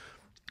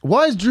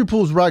 Why is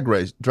RuPaul's Drag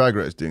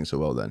Race doing so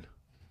well then?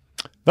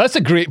 That's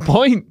a great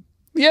point.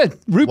 Yeah,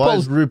 Why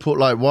is RuPaul's... RuPaul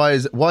like?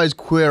 Why is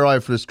Queer Eye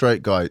for the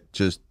Straight Guy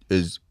just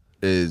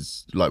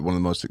is like one of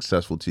the most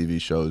successful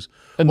TV shows?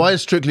 And why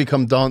is Strictly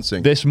Come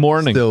Dancing This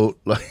morning. still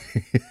like?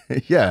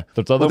 Yeah,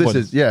 There's other this ones.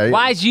 is yeah.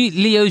 Why is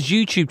Leo's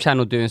YouTube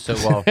channel doing so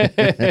well?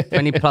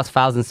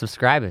 20,000+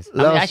 subscribers.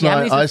 Last how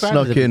many night I subscribers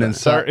snuck have you in got? and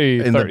sat 30,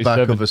 in the back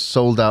 37. of a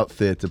sold-out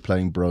theatre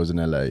playing Bros in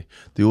LA.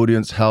 The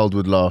audience howled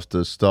with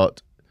laughter,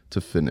 start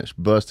to finish,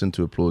 burst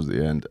into applause at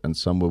the end, and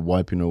some were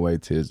wiping away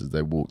tears as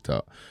they walked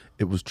out.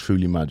 It was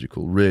truly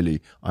magical.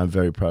 Really, I'm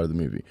very proud of the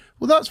movie.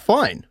 Well, that's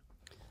fine.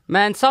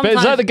 Man, But sometimes...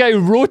 is that the guy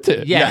who wrote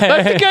it? Yeah.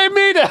 That's the guy who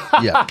made it.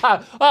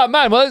 Yeah. Oh,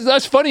 man, well,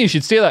 that's funny you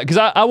should say that because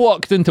I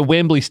walked into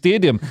Wembley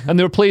Stadium and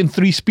they were playing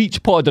Three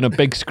Speech Pod on a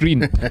big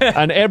screen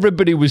and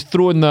everybody was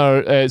throwing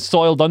their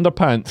soiled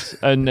underpants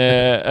and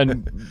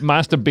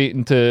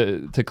masturbating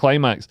to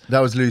climax.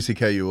 That was Lucy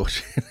K. you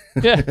watching.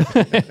 Yeah.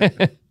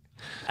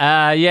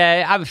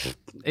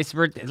 It's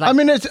like, I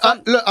mean, it's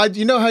look.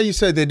 You know how you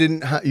said they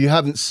didn't. You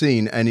haven't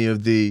seen any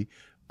of the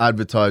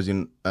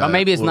advertising. but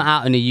maybe it's not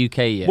out in the UK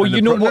yet. Well,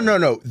 you know what?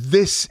 No.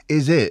 This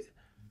is it.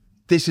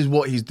 This is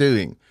what he's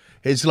doing.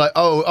 It's like,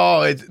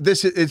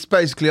 it's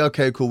basically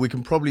okay, cool. We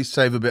can probably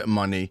save a bit of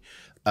money,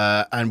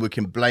 and we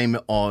can blame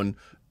it on.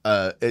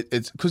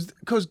 It's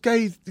because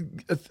gay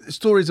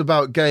stories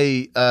about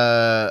gay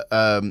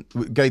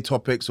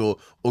topics or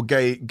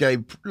gay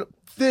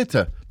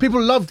theatre.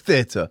 People love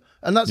theatre,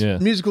 and that's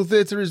musical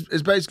theatre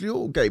is basically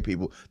all gay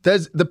people.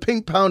 The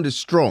Pink Pound is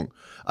strong.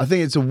 I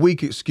think it's a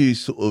weak excuse,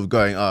 sort of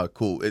going,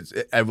 cool.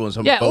 Everyone's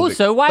homophobic. Yeah,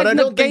 also, why but isn't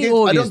the gay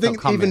audience I don't think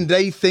not coming? even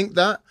they think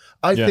that.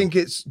 I think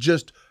it's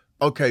just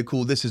okay,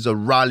 cool. This is a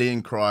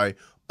rallying cry.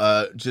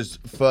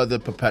 Just further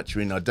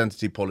perpetuating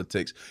identity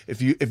politics.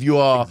 If you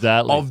are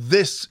of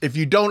this, if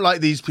you don't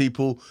like these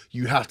people,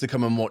 you have to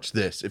come and watch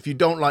this. If you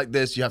don't like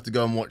this, you have to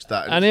go and watch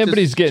that. And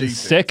everybody's getting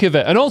sick of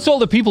it. And also all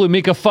the people who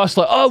make a fuss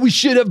like, we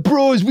should have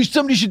Bros.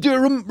 Somebody should do a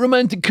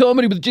romantic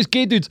comedy with just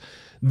gay dudes.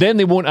 Then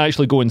they won't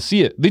actually go and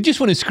see it. They just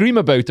want to scream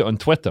about it on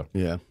Twitter.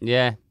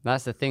 Yeah,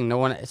 that's the thing. No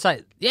one. It's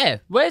like,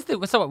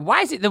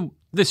 why is it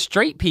the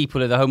straight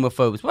people are the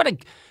homophobes?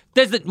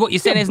 What you're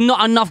saying is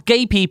not enough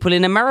gay people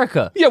in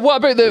America. Yeah, what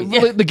about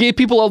the gay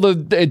people, all the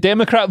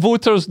Democrat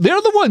voters? They're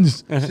the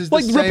ones.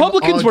 Like,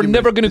 Republicans were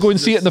never going to go and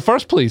see it in the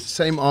first place.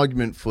 Same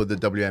argument for the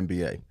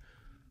WNBA.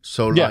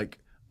 So,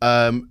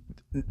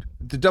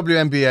 the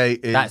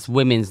WNBA is... That's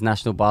Women's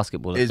National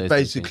Basketball Association. Is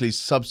basically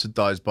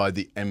subsidized by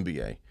the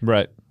NBA.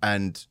 Right.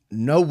 And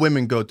no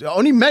women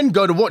only men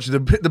go to watch it.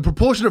 The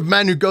proportion of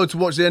men who go to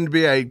watch the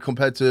NBA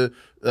compared to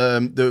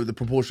the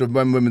proportion of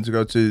women to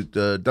go to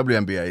the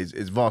WNBA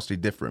is vastly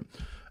different.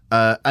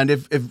 And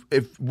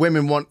if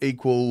women want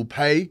equal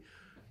pay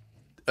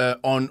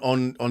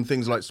on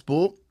things like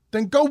sport,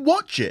 then go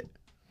watch it.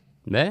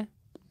 Yeah.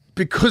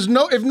 Because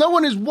if no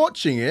one is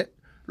watching it,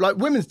 like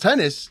women's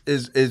tennis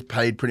is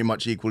paid pretty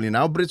much equally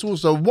now, but it's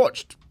also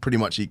watched pretty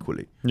much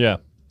equally. Yeah.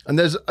 And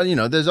there's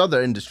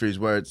other industries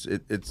where it's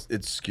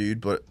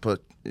skewed, but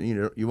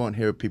you won't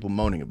hear people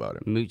moaning about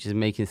it. Mooch is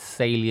making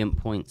salient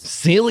points.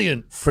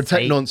 Salient.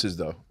 Protect nonces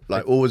though.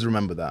 Like always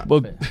remember that.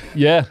 Well,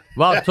 yeah.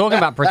 Well, talking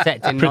about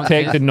protecting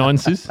Protected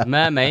nonces.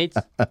 mermaids.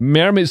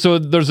 Mermaids. So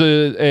there's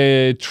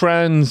a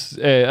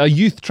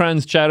youth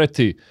trans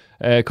charity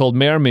called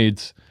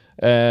Mermaids,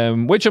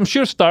 which I'm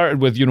sure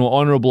started with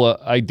honourable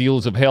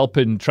ideals of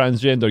helping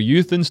transgender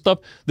youth and stuff.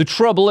 The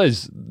trouble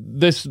is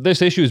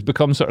this issue has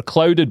become sort of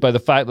clouded by the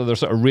fact that they're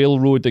sort of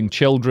railroading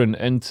children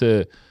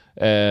into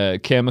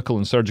chemical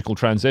and surgical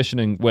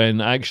transitioning,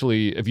 when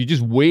actually if you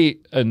just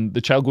wait and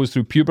the child goes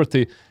through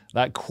puberty,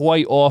 that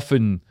quite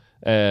often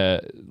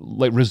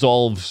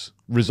resolves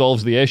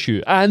the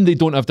issue, and they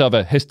don't have to have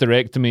a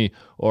hysterectomy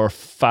or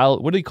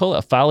what do you call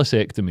it? A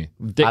phallosectomy.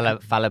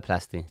 Phalloplasty.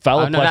 Phalloplasty.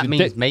 Oh, no, that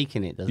means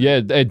making it, doesn't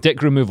it? Yeah,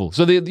 dick removal.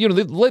 So they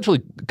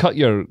literally cut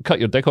your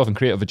dick off and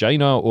create a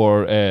vagina,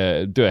 or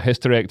do a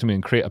hysterectomy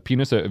and create a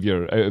penis out of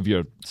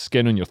your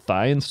skin on your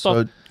thigh and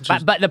stuff.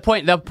 But the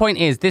point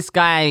is, this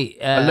guy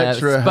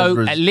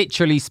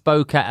literally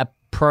spoke at a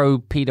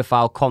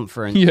pro-pedophile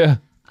conference. Yeah.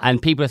 And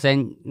people are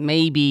saying,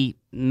 maybe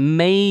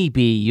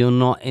you're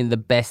not in the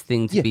best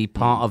thing to be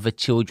part of a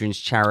children's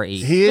charity.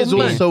 He is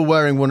also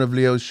wearing one of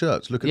Leo's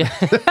shirts. Look at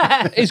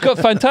that. He's got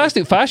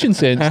fantastic fashion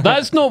sense.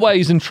 That's not why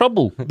he's in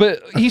trouble.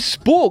 But he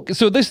spoke.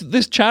 So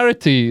this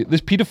charity,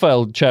 this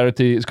paedophile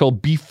charity, is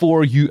called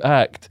Before You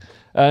Act.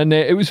 And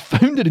it was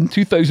founded in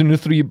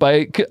 2003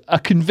 by a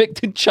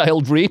convicted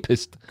child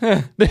rapist.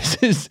 This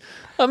is...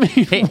 I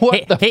mean,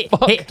 what the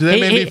fuck? Do they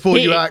mean before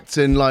you act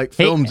in like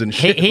films and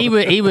shit?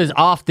 He was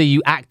after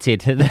you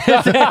acted. He was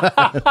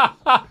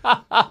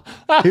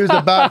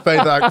a bad faith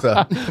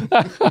actor.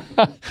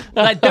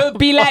 Like, don't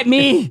be like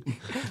me.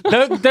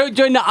 Don't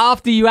join the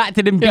after you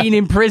acted and being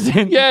in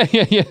prison. Yeah.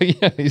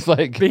 He's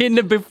like being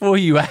the before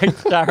you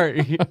act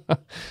charity.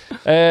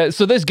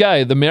 So this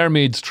guy, the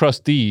Mermaids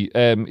trustee,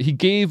 he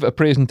gave a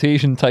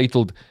presentation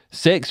titled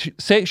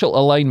Sexual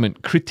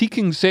Alignment,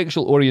 Critiquing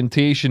Sexual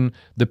Orientation,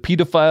 the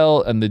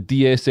Paedophile and the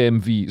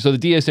DSMV. So the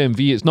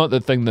DSMV, it's not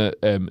the thing that,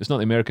 it's not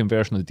the American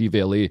version of the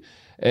DVLA.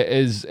 It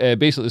is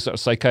basically sort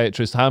of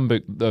psychiatrist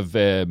handbook of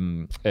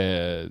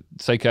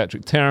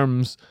psychiatric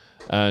terms,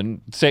 and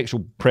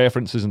sexual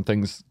preferences and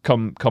things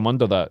come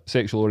under that,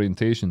 sexual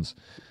orientations.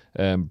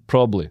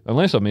 Probably,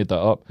 unless I made that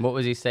up. What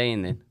was he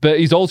saying then? But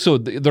he's also,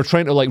 they're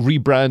trying to like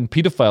rebrand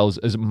paedophiles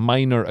as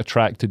minor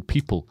attracted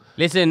people.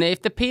 Listen,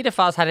 if the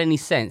paedophiles had any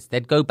sense,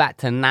 they'd go back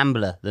to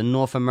NAMBLA, the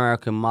North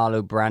American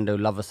Marlon Brando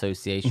Love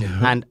Association,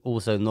 and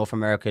also North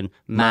American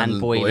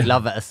Man-Boy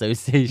Lover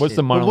Association. What's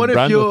the Marlon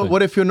Brando thing?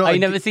 What if you're not? Have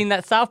you never seen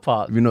that South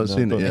Park? Have you not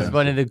seen it? Yeah. It's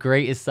one of the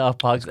greatest South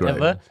Parks great,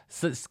 ever. yeah.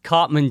 So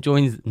Cartman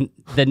joins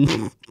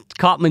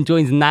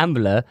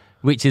NAMBLA,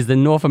 which is the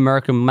North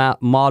American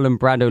Marlon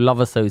Brando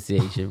Love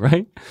Association,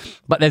 right?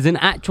 But there's an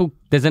actual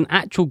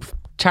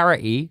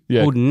charity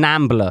called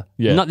NAMBLA.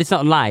 Yeah. It's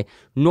not a lie.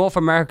 North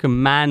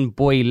American Man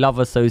Boy Love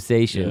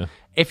Association. Yeah.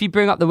 If you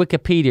bring up the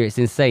Wikipedia, it's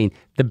insane.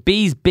 The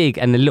B's big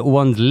and the little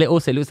one's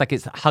little, so it looks like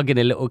it's hugging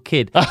a little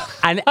kid.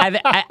 and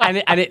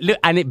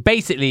it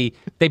basically,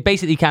 they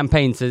basically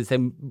campaign to say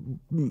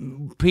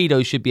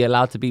pedos should be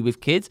allowed to be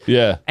with kids.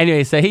 Yeah.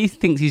 Anyway, so he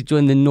thinks he's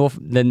joined the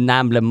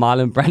NAMBLA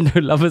Marlon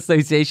Brando Love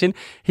Association.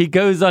 He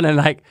goes on and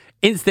like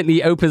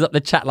instantly opens up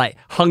the chat, like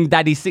Hung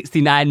Daddy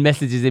 69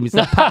 messages him. He's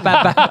like,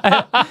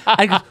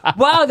 and goes,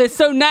 wow, they're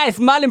so nice.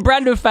 Marlon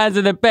Brando fans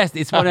are the best.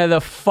 It's one of the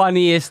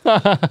funniest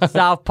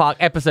South Park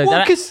episodes.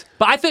 Well,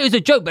 but I thought it was a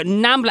joke, but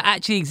NAMBLA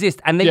actually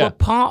exists, and they were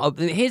part of.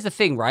 Here's the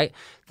thing, right?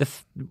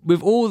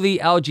 With all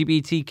the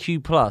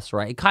LGBTQ+,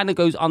 right? It kind of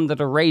goes under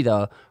the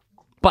radar,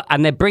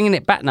 and they're bringing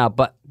it back now.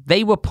 But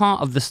they were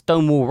part of the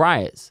Stonewall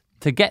riots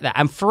to get that,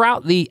 and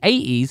throughout the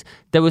 80s,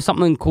 there was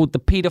something called the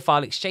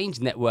Pedophile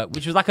Exchange Network,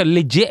 which was like a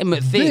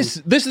legitimate thing.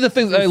 This is the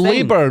thing.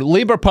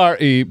 Labour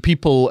Party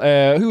people.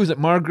 Who was it?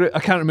 Margaret.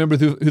 I can't remember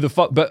who the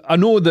fuck, but I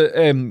know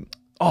that.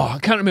 I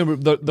can't remember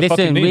the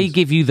fucking names. We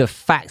give you the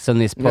facts on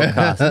this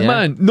podcast. Yeah?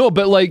 Man, no,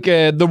 but like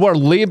there were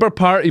Labour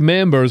Party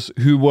members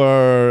who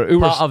were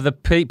part of the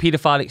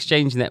Paedophile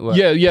Exchange Network.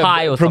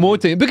 Yeah,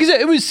 promoting, because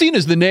it was seen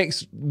as the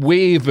next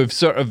wave of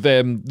sort of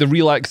the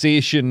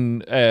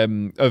relaxation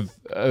of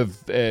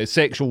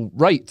sexual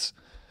rights.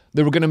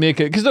 They were going to make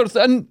it because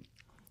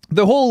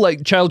the whole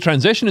like child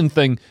transitioning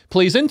thing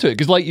plays into it,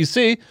 because like you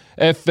say,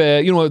 if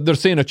they're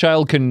saying a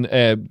child can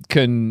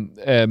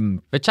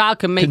the child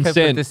can make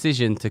consent. a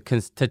decision to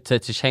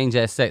change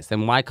their sex,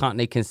 then why can't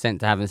they consent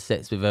to having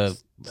sex with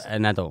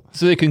an adult?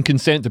 So they can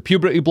consent to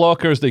puberty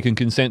blockers, they can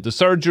consent to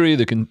surgery,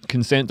 they can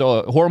consent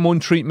to hormone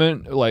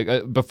treatment like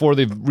before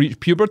they've reached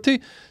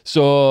puberty.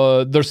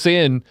 So they're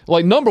saying,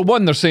 like, number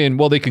one, they're saying,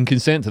 well, they can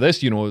consent to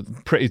this,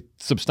 pretty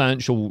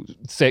substantial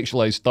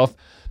sexualized stuff.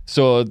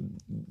 So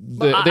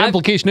the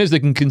implication is they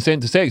can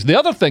consent to sex. The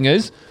other thing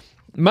is,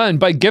 man,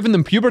 by giving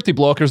them puberty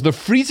blockers, they're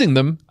freezing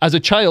them as a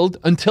child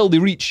until they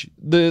reach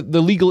the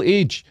legal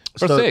age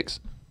for sex.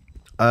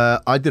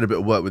 I did a bit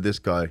of work with this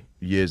guy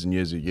years and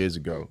years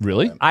ago.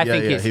 Really? I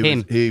think it's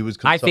him. He was.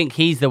 I think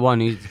he's the one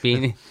who's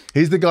been.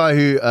 He's the guy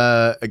who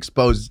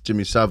exposed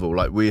Jimmy Savile.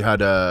 Like we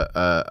had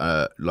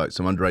like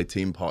some under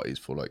 18 parties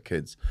for like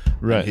kids.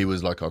 Right. And he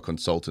was like our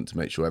consultant to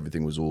make sure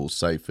everything was all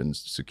safe and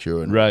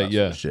secure and Right, all that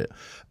sort of shit.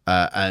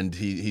 And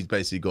he's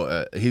basically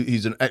got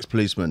he's an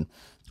ex-policeman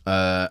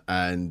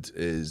and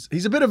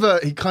he's a bit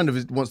of he kind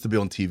of wants to be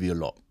on TV a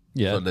lot.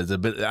 Yeah. So there's a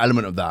bit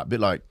element of that, a bit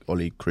like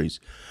Ollie Crease.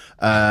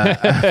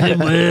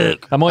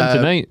 I'm on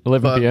tonight,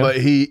 11 p.m. But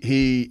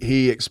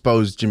he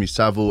exposed Jimmy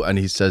Savile, and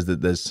he says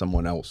that there's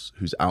someone else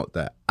who's out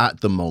there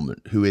at the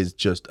moment who is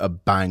just a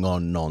bang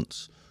on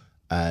nonce,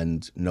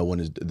 and no one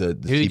is the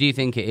Who do you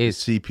think it is?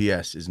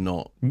 CPS is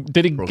not.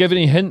 Did he give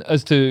any hint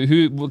as to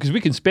who? Because we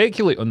can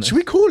speculate on this. Should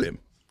we call him?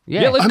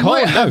 Yeah, let's I call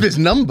might him have now. his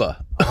number.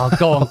 Oh,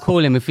 go on, call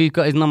him. If you've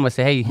got his number,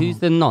 say, hey, who's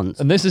the nonce?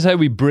 And this is how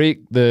we break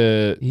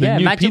the new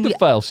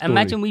paedophile story.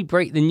 Imagine we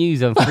break the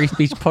news on Free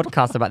Speech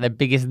Podcast about the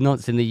biggest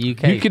nonce in the UK.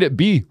 Who could it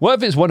be? What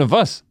if it's one of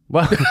us?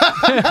 Well,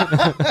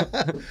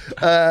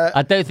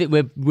 I don't think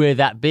we're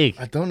that big.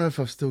 I don't know if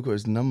I've still got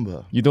his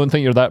number. You don't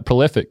think you're that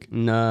prolific?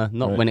 No,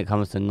 not when it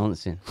comes to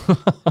nonsense.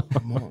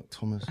 Mark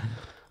Thomas.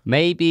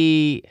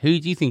 Maybe, who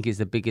do you think is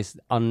the biggest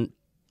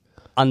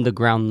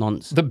underground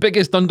nonce? The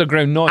biggest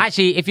underground nonce.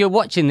 Actually, if you're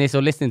watching this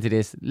or listening to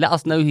this, let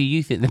us know who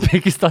you think the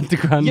biggest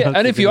underground Yeah, nonce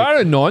and is if you are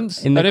a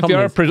nonce, in and the if you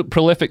are a comments.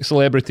 prolific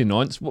celebrity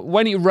nonce,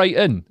 why don't you write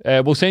in?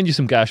 We'll send you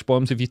some gash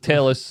bombs if you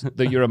tell us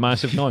that you're a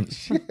massive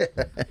nonce.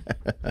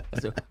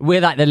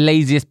 We're like the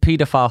laziest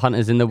paedophile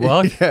hunters in the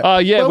world. Yeah,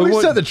 Well, we we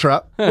won't- set the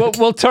trap.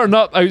 we'll turn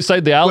up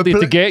outside the Aldi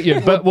pl- to get you,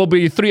 but we'll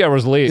be 3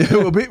 hours late.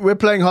 We're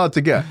playing hard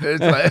to get.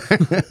 It's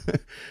like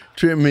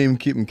treat him,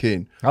 keep him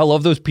keen. I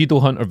love those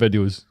pedo hunter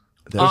videos.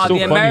 They're Oh, so the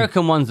funny.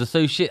 American ones are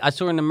so shit. I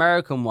saw an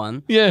American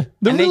one. Yeah,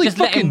 they're And really they just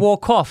let fucking. him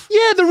walk off.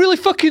 Yeah, they're really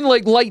fucking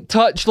like light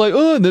touch. Like,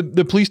 oh, and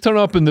the police turn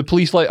up and the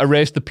police like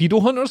arrest the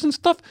pedo hunters and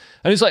stuff.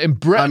 And it's like in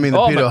Britain. I mean, the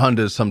oh, pedo my-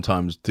 hunters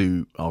sometimes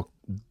do.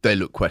 They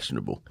look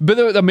questionable. But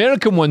the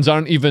American ones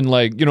aren't even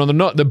like, you know, they're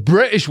not the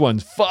British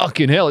ones.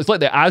 Fucking hell. It's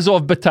like the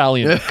Azov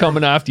battalion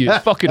coming after you.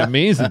 It's fucking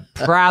amazing.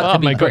 Proud Oh to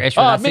be my God. British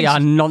when Oh, I it see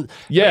makes- our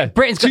Yeah.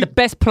 Britain's got the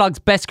best plugs,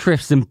 best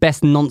crisps, and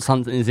best nonce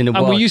hunters in the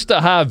And world. we used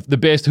to have the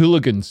best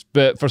hooligans,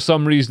 but for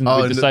some reason we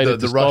and decided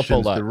the to stop all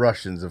Russians. that. The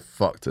Russians have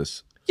fucked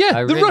us. Yeah,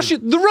 I the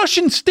really-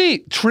 Russian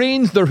state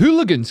trains their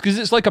hooligans because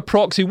it's like a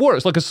proxy war.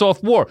 It's like a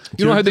soft war.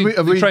 You know how they,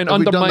 Have they try and have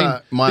we done undermine.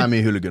 that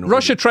Miami hooligan. already?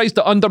 Russia tries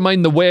to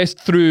undermine the West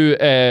through.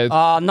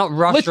 not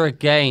Russia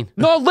again.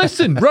 No,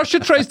 listen. Russia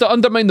tries to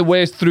undermine the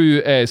West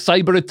through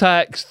cyber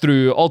attacks,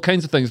 through all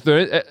kinds of things.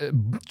 There,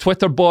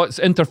 Twitter bots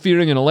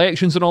interfering in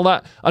elections and all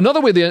that.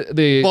 Another way they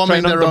try bombing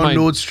and their own undermine.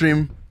 Nord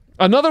Stream.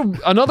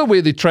 Another way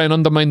they try and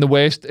undermine the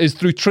West is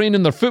through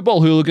training their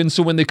football hooligans.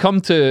 So when they come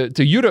to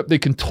Europe, they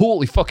can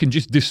totally fucking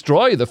just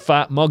destroy the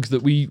fat mugs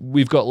that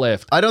we've got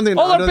left. I don't think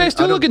all I our don't best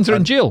think- I don't- hooligans are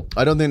in jail.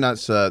 I don't think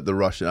that's the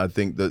Russian. I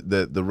think that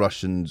the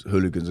Russian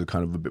hooligans are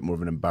kind of a bit more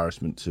of an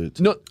embarrassment to.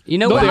 No, You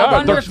know no, what? they I are.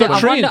 wonder They're, if they- they're I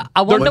trained. wonder-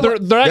 I wonder they're, what-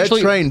 they're They're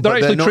actually trained, they're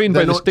but actually trained by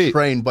they're the not state.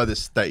 trained by the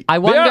state. I They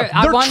wonder. are.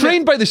 I They're wonder,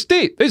 trained by the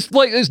state.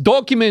 It's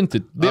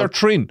documented. They are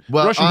trained.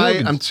 Well, Russian I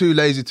hooligans. am too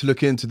lazy to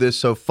look into this,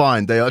 so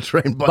fine. They are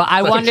trained by. But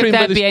I They're wonder if trained by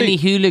there'd the be any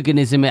state.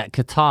 hooliganism at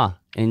Qatar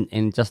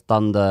in just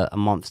under a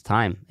month's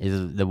time.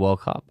 Is the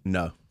World Cup?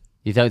 no,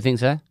 You don't think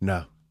so?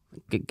 no,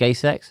 Gay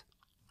sex?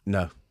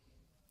 no.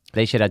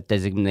 They should have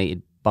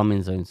designated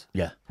bumming zones.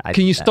 Yeah. I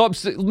Can you think that.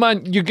 stop,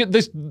 man? You get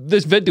this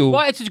video.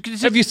 What?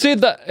 It's If you say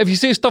that, if you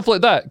say stuff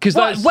like that, because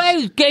What? that's Where,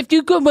 if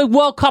you go to a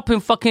World Cup in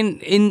fucking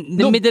in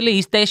the No. Middle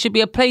East, there should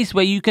be a place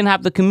where you can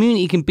have the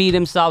community can be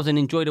themselves and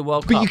enjoy the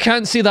World but Cup. you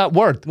can't say that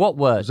word. What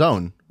word?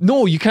 Zone.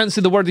 No, you can't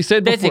say the word he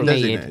said before.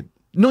 Designated.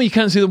 No, you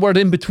can't say the word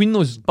in between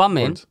those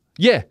Bumming? words.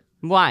 Yeah,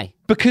 Why?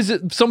 because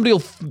somebody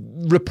will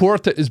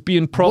report it as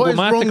being What is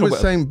problematic. wrong or with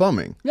whatever. saying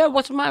bumming? Yeah,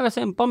 what's the matter with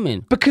saying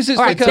bumming? Because it's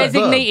All right, like a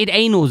designated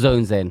anal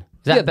zones then.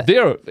 Is yeah, that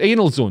they're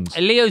anal zones.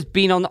 Leo's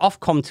been on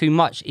Ofcom too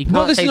much. He can't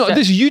No, this say is not. that-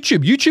 This is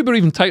YouTube. YouTube are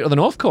even tighter than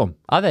Ofcom.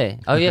 Are they?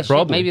 Oh yeah, shit,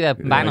 Probably. maybe they're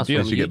Yeah, banned us idea.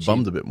 from You get YouTube.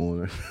 bummed a bit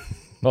more.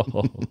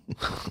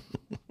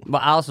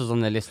 What else was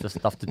on the list of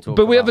stuff to talk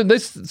But we about? haven't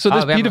this. So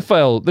this we haven't.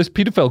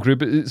 pedophile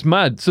group, it's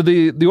mad. So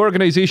the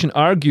organization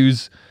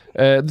argues.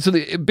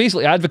 It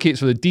basically advocates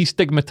for the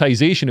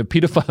destigmatization of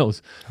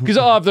pedophiles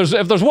because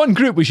if there's one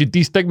group we should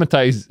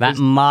destigmatize, That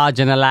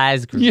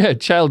marginalized group. yeah,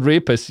 child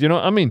rapists. You know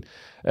what I mean?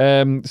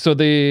 So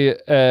they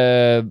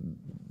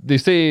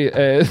say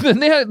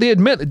they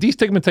admit that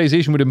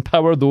destigmatization would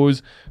empower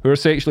those who are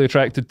sexually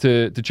attracted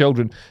to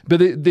children, but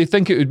they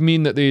think it would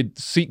mean that they'd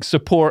seek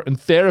support and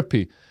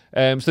therapy.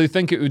 So they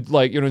think it would,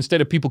 like, you know,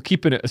 instead of people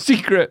keeping it a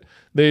secret,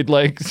 they'd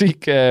like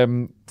seek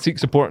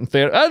support and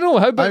therapy. I don't know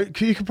how about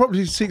You could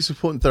probably seek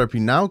support and therapy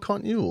now,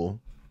 can't you? Or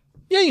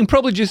yeah, you can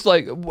probably just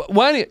like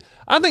why?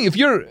 I think if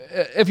you're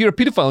a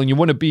pedophile and you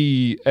want to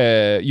be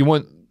you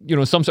want, you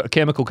know, some sort of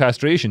chemical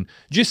castration,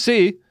 just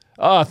say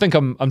oh, I think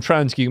I'm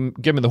trans. Give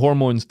me the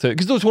hormones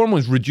because those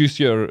hormones reduce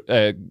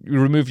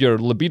remove your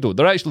libido.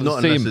 They're actually Not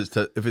the same. unless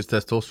if it's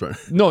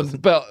testosterone. No,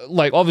 but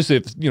like obviously,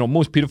 if,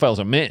 most pedophiles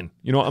are men.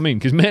 You know what I mean?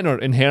 Because men are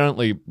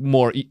inherently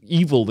more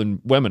evil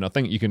than women. I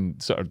think you can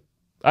sort of.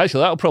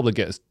 Actually, that'll probably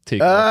get us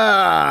taken.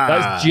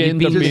 That's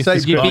gender Just say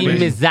based. You're being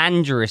Garbage.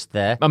 misandrist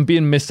there. I'm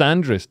being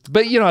misandrist,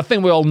 but I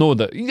think we all know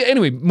that.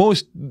 Anyway,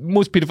 most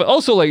pedophiles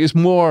also like it's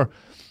more.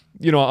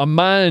 A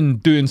man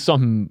doing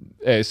something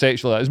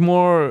sexual is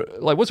more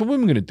like what's a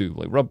woman going to do?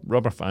 Like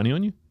rub her fanny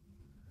on you?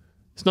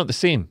 It's not the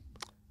same.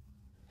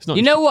 It's not.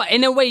 You know what?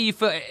 In a way, you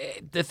feel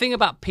the thing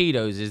about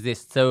pedos is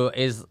this.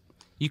 Is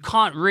you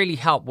can't really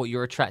help what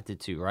you're attracted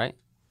to, right?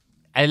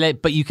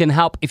 But you can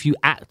help if you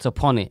act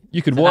upon it.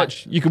 You could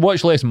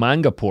watch less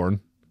manga porn.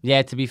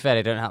 Yeah, to be fair,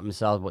 they don't help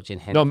themselves watching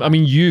hentai. No, I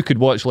mean you could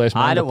watch less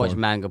manga I don't porn. watch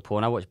manga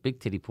porn. I watch big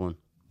titty porn.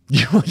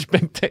 You watch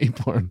big titty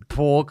porn.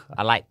 Porg.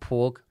 I like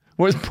porg.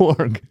 What's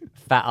porg?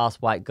 Fat ass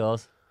white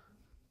girls.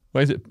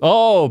 What is it?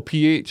 Oh,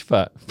 PH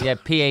fat. Yeah,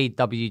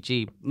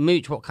 PAWG.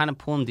 Mooch, what kind of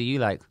porn do you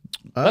like?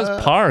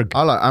 That's parg.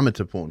 I like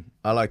amateur porn.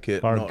 I like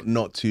it Park.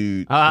 not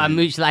too.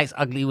 Mooch likes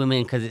ugly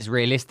women because it's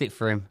realistic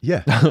for him.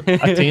 Yeah,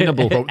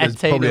 Attainable. there's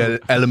probably an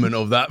element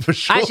of that for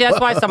sure. Actually, that's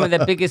why some of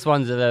the biggest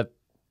ones are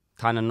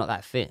kind of not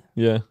that fit.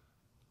 Yeah.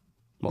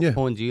 What Yeah.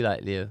 porn do you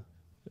like, Leo?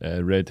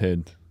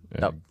 Redhead.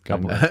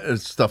 Double.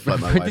 Stuff like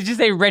my Did wife. you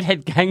say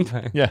redhead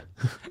gangbang? Yeah.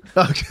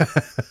 Okay.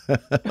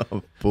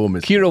 Poor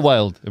Miss Kira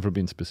Wilde, if we're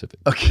being specific.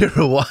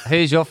 Akira Wilde.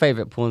 Who's your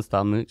favorite porn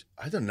star, Mooch?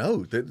 I don't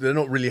know. They're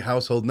not really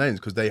household names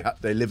because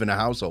they live in a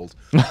household.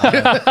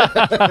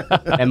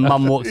 And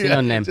mum walks in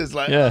on them. Just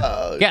like, Yeah.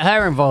 oh, Get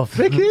her involved.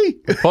 Vicky.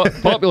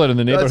 Popular in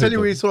the Did neighborhood. I tell you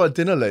though. we saw a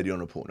dinner lady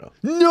on a porno?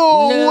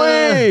 No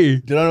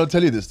way! Did I not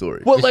tell you this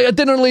story? What, like a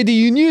dinner lady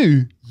you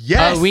knew?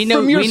 Yes. We know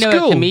From your a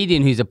school?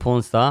 comedian who's a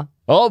porn star.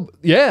 Oh,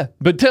 yeah.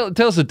 But tell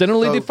us the dinner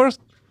lady So-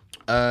 first.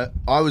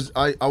 I was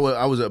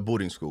at a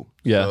boarding school.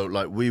 Yeah. So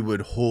like we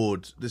would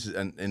hoard. This is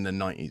in the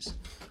 90s.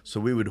 So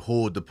we would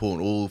hoard the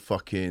porn. All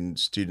fucking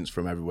students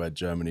from everywhere,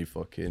 Germany,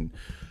 fucking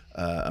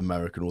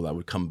America, and all that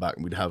would come back,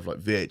 and we'd have like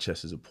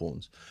VHSs of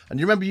porns. And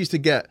you remember you used to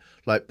get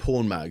like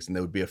porn mags, and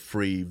there would be a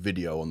free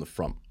video on the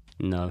front.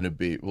 No. And it'd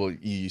be you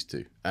used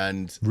to.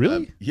 And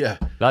Really? yeah.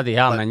 Bloody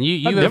hell, man.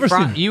 I've never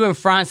seen- You and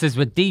Francis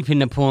were deep in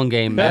the porn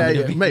game, man.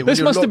 Yeah, mate, This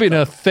when must you're have been a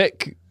locked up-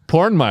 thick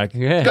porn mag.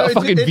 Yeah. Got a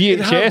fucking it'd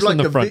have VHS on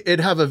like the front. It'd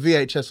have a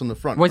VHS on the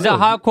front. Was that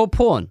hardcore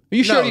porn? Are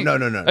you sure?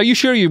 No. Are you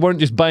sure you weren't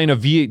just buying a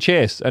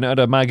VHS and it had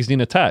a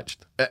magazine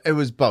attached? It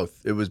was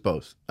both. It was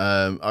both.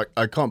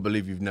 I can't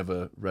believe you've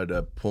never read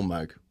a porn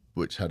mag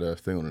which had a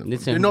thing on it.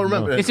 Listen, Do you not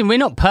remember? Listen, we're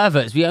not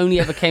perverts. We only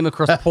ever came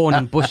across porn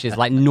in bushes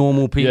like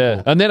normal people.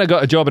 Yeah. And then I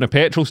got a job in a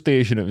petrol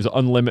station. It was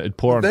unlimited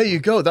porn. There you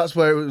go. That's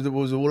where it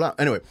was all out.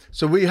 Anyway,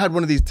 so we had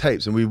one of these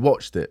tapes and we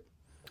watched it,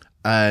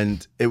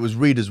 and it was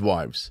Reader's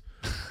Wives,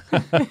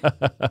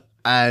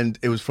 and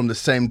it was from the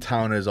same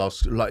town as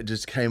us. Like,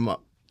 just came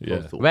up. Yeah.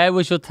 Crowthorne. Where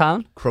was your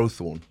town?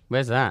 Crowthorne.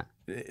 Where's that?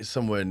 It's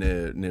somewhere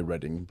near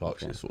Reading,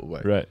 Berkshire sort of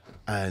way. Right.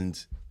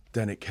 And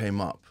then it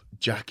came up,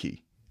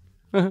 Jackie.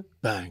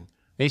 Bang.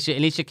 At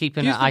least you're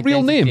keeping Use her the real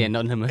identity name.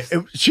 anonymous.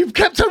 She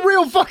kept her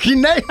real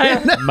fucking name.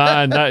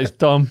 Man, that is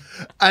dumb.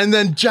 And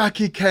then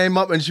Jackie came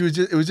up, and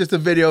it was just a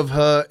video of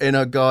her in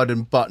her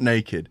garden, butt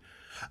naked.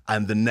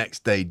 And the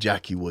next day,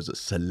 Jackie was a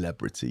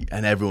celebrity,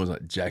 and everyone was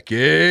like,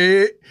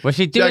 "Jackie, Was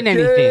she doing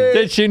Jackie!" anything?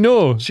 Did she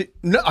know?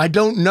 No, I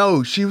don't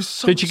know. She was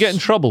so. Did she get in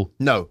trouble?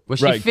 No. Was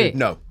she Right, fit?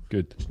 No.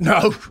 Good.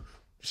 No.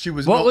 She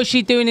was. What not. was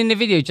she doing in the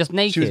video? Just She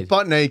was naked?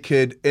 butt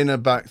naked in a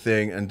back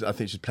thing, and I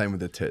think she's playing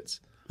with her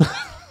tits.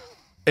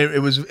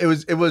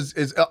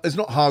 It's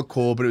not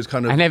hardcore, but it was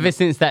kind of. And ever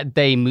since that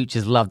day, Mooch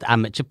has loved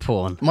amateur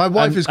porn. My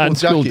wife is called and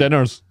school Jackie.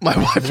 dinners. My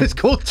wife is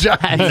called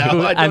Jackie And now.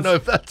 school- I don't and- know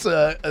if that's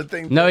a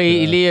thing. No,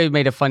 Leo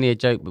made a funnier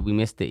joke, but we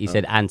missed it. He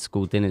said, and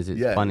school dinners. It's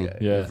Yeah, funny.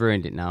 yeah, You've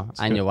ruined it now.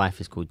 And your wife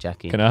is called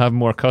Jackie. Can I have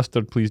more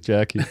custard, please,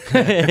 Jackie?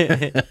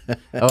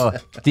 Oh,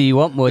 do you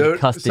want more No,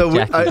 custard, so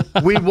Jackie?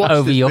 we watched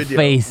Over this your video.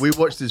 face We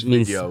watched this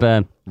means video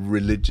sperm.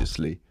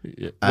 religiously.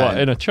 What,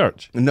 in a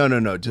church? No.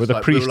 Just With a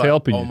like, we priest were like,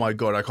 helping oh you? my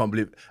god, I can't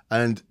believe.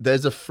 And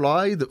there's a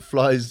fly that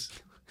flies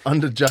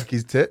under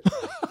Jackie's tit,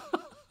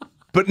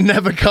 but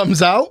never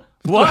comes out.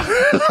 What?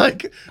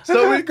 Like,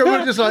 so we're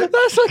just like,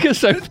 That's like a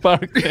South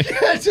Park thing.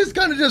 it just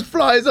kind of just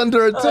flies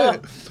under her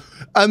tit.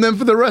 And then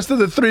for the rest of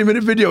the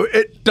 3-minute video,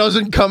 it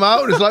doesn't come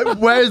out. It's like,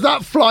 where's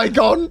that fly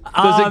gone?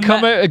 Does it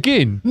come out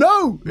again?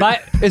 No.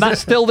 Is it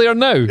still there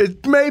now?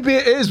 Maybe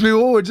it is. We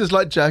all were just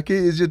like, Jackie,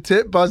 is your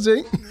tit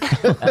buzzing?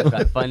 That's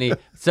quite funny.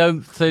 So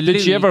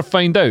Did she ever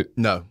find out?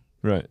 No.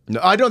 Right. No,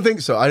 I don't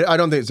think so. I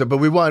don't think so. But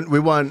we weren't.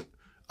 Well,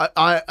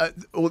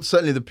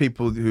 certainly the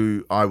people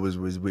who I was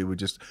with, we would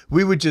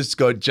just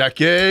go,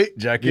 Jackie,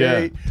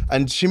 Yeah.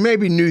 and she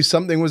maybe knew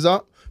something was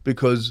up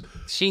because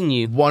She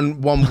knew. one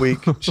week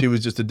she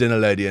was just a dinner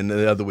lady, and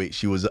the other week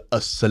she was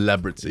a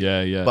celebrity.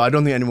 Yeah. But I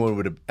don't think anyone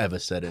would have ever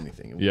said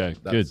anything. Yeah,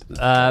 good.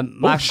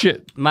 My,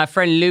 shit. My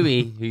friend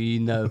Louis, who you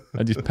know,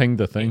 I just pinged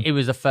the thing. he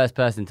was the first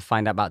person to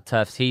find out about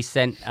turfs.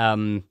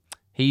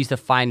 He He used to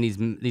find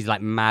these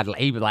like mad. Like,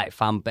 he would like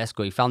found best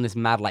girl. He found this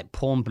mad like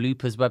porn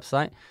bloopers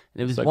website, and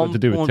it was What's that one got to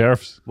do with porn-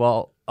 TERFs?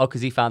 Well,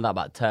 because he found out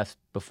about TERFs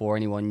before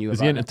anyone knew Is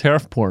about he it. into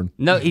turf porn?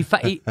 No,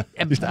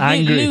 Just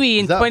angry.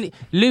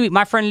 Louis,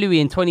 my friend Louis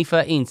in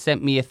 2013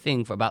 sent me a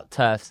thing about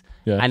TERFs,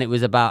 Yeah. and it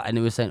was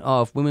saying,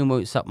 oh, if women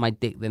won't suck my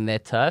dick, then they're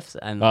TERFs,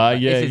 and Yeah,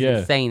 this is yeah.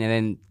 insane. And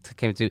then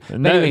came to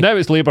And now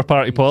it's Labour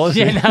Party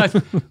policy. yeah,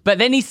 no, but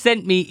then he used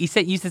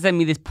to send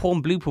me this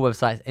porn blooper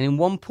website, and in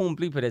one porn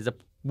blooper there's a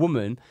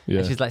woman, Yeah.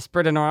 and she's like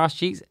spreading her ass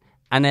cheeks,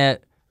 and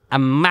a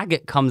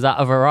maggot comes out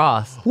of her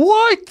ass.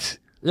 What?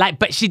 Like,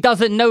 but she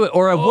doesn't know it,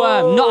 or a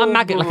worm, not a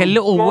maggot, like a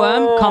little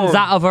worm comes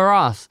out of her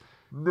ass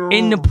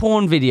in the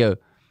porn video.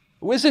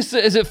 Was this?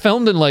 Is it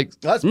filmed in like?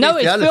 That's No,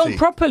 it's bestiality. filmed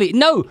properly.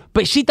 No,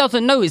 but she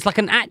doesn't know. It's like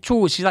an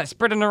actual. She's like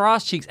spreading her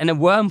ass cheeks, and a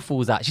worm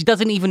falls out. She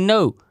doesn't even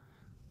know.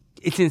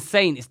 It's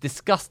insane. It's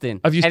disgusting.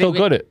 Have you And still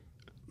got it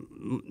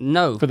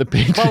No. for the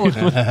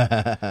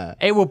Patreon?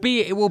 It will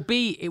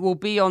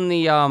be on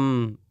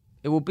the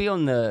It will be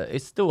on the.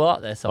 It's still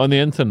out there. On the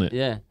internet?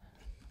 Yeah.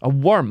 A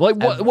worm? Like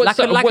what? What's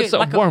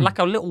like a worm? like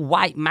a little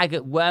white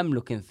maggot worm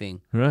looking thing.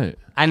 Right.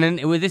 And then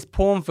it was this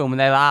porn film, and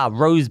they're like,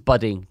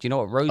 rosebudding. Do you know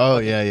what rosebudding? Oh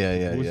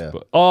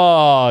yeah.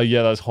 Oh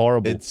yeah, that's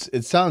horrible.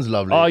 It sounds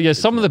lovely. Oh yeah,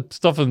 some of the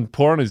stuff in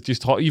porn is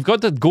just hot. You've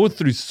got to go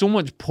through so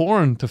much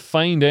porn to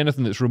find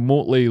anything that's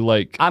remotely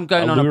like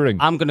alluring.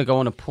 I'm going to go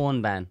on a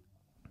porn ban.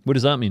 What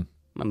does that mean?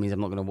 That means I'm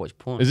not going to watch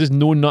porn. Is this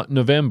No Nut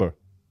November?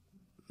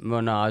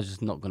 Well, no, I was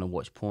just not going to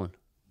watch porn.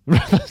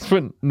 That's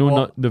what No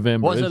Nut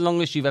November What's is. the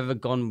longest you've ever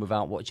gone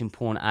without watching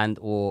porn and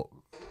or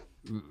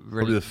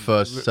Probably the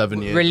first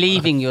 7 years.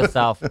 relieving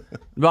yourself?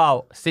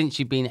 Well, since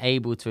you've been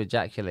able to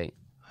ejaculate.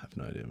 I have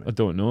no idea, I man.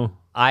 don't know.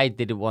 I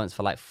did it once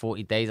for like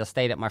 40 days. I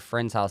stayed at my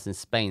friend's house in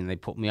Spain, and they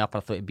put me up.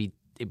 And I thought it'd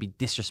be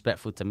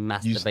disrespectful to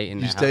masturbate in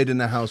You their stayed house. in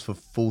the house for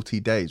 40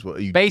 days. What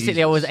are you?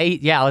 Basically, I was Jesus?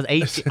 8. Yeah, I was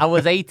 18. I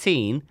was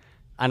 18,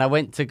 and I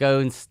went to go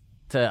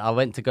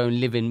and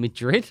live in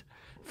Madrid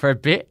for a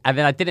bit, and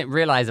then I didn't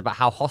realize about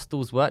how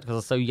hostels worked because I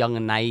was so young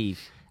and naive,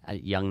 a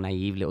young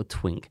naive little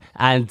twink,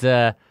 and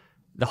the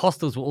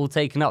hostels were all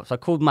taken up. So I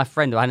called my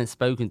friend who I hadn't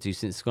spoken to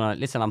since school. Like,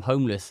 listen, I'm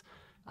homeless,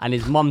 and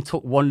his mum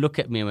took one look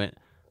at me and went,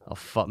 "Oh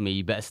fuck me,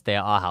 you better stay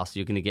at our house.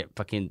 You're gonna get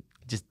fucking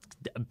just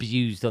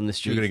abused on the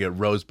street." You're gonna get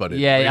rosebudded.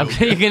 Yeah,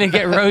 you're gonna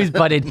get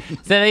rosebudded.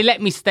 So they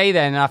let me stay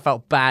there, and I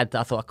felt bad.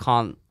 I thought I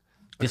can't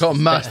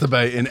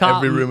masturbate in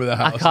every room of the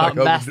house. I can't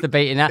like I would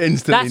masturbate in that.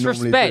 instantly That's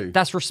normally respect. do.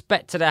 That's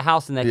respect to their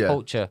house and their Yeah.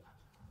 culture.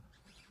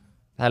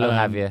 Hello,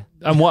 Javier.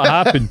 And what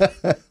happened?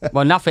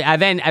 Well, nothing.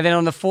 And then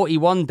on the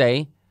 41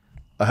 day,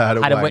 I had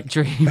a had a wank. wet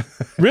dream.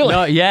 Really?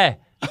 No, yeah.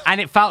 And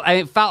it felt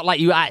like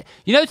you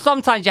know,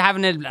 sometimes you're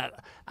having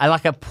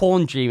like a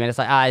porn dream, and it's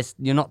like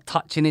you're not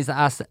touching his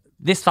ass.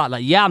 This felt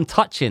like I'm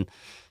touching.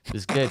 It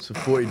was good. So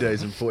 40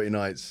 days and 40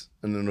 nights,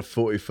 and then the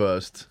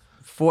 41st.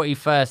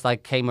 41st, I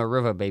came a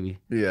river, baby.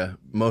 Yeah,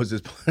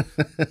 Moses.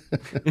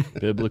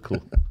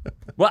 Biblical.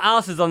 What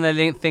else is on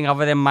the thing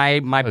other than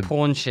my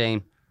porn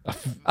shame?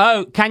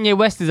 Oh, Kanye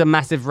West is a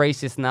massive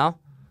racist now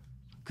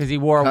because he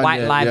wore a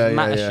White Lives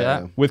Matter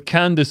shirt. With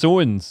Candace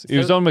Owens. He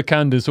was on with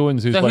Candace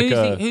Owens, who's So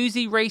like who's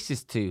he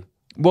racist to?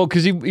 Well,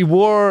 because he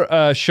wore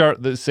a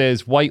shirt that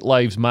says White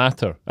Lives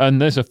Matter.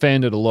 And this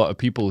offended a lot of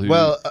people who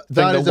Well,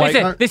 that is white,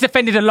 a- This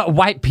offended a lot of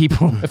white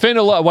people. offended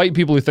a lot of white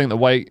people who think that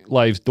white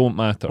lives don't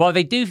matter. Well,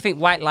 they do think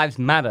white lives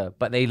matter,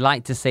 but they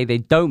like to say they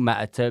don't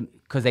matter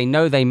because they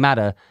know they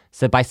matter.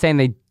 So by saying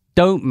they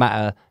don't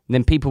matter,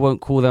 then people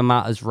won't call them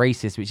out as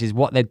racist, which is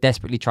what they're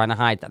desperately trying to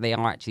hide, that they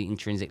are actually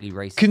intrinsically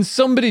racist. Can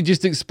somebody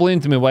just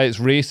explain to me why it's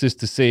racist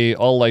to say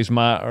all lives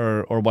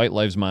matter or white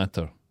lives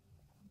matter?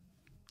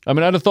 I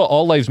mean, I'd have thought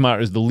all lives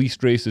matter is the least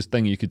racist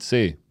thing you could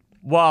say.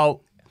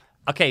 Well,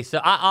 okay,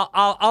 so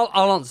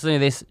I'll answer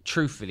this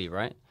truthfully,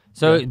 right?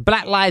 So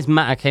Black Lives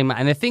Matter came out,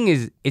 and the thing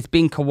is, it's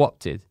been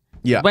co-opted.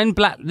 Yeah.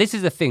 This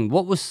is the thing.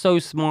 What was so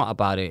smart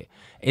about it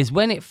is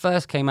when it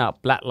first came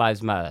out, Black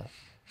Lives Matter.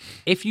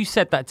 If you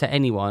said that to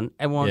anyone,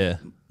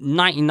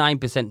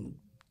 99%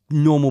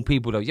 normal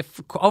people, though,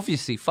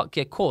 obviously, fuck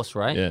yeah, of course,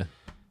 right? Yeah.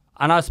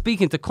 And I was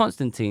speaking to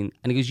Constantine,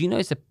 and he goes, "You know,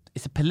 it's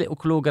a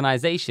political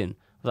organization."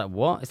 I was like,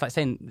 "What?" It's like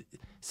saying,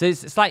 so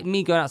it's like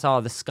me going outside,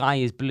 "Oh, the sky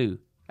is blue."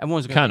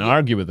 Everyone's going, Can't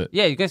argue with it.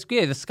 Yeah, you guys,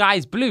 the sky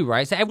is blue,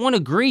 right? So everyone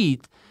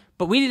agreed,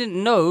 but we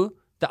didn't know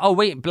that. Oh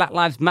wait, Black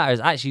Lives Matter is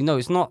actually no.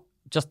 It's not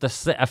just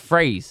a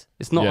phrase.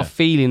 It's not Yeah. a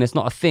feeling. It's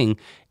not a thing.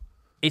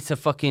 It's a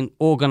fucking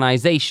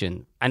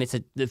organization, and it's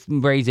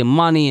raising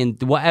money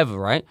and whatever,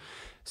 right?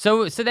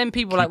 So then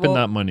people are like, Keeping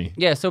well, that money.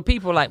 yeah. So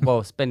people are like,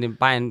 well,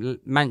 buying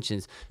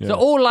mansions. So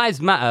all lives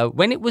matter.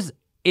 When it was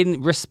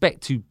in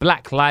respect to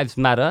Black Lives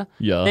Matter,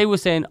 Yeah. they were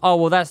saying, oh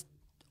well, that's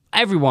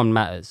everyone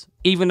matters.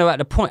 Even though at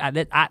the point at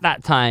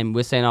that time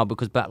we're saying, oh,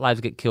 because Black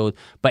lives get killed,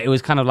 but it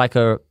was kind of like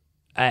a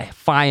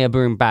fire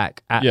burn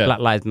back at Yeah. Black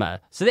Lives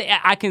Matter. So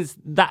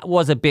that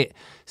was a bit.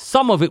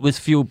 Some of it was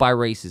fueled by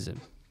racism.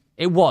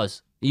 It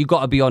was. You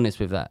got to be honest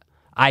with that.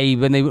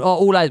 When they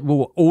all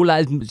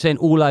lives saying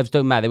all lives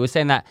don't matter, they were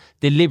saying that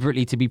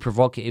deliberately to be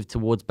provocative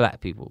towards black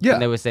people. Yeah.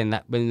 And they were saying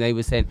that when they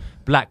were saying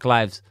Black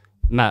Lives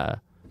Matter.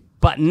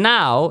 But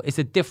now it's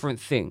a different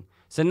thing.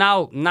 So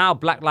now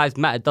Black Lives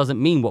Matter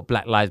doesn't mean what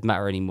Black Lives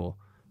Matter anymore.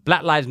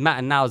 Black Lives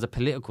Matter now is a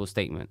political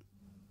statement.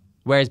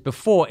 Whereas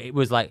before it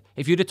was like,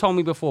 if you'd have told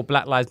me before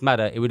Black Lives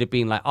Matter, it would have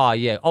been like, oh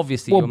yeah,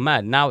 obviously you're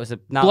mad. Now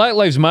Black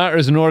Lives Matter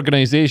is an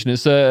organization.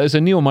 It's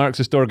a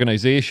neo-Marxist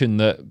organization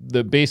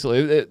that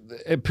basically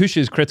it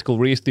pushes critical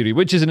race theory,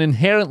 which is an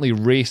inherently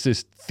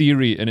racist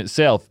theory in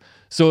itself.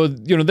 So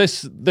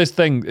this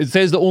thing, it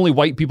says that only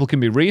white people can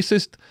be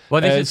racist.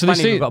 Well, this is so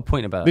funny. We've got a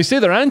point about They it. say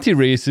they're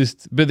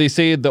anti-racist, but they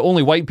say that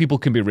only white people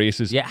can be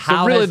racist. Yeah,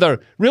 so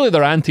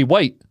they're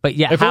anti-white. But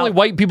yeah, if only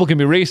white people can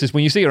be racist,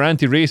 when you say you're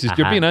anti-racist,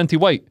 you're being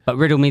anti-white. But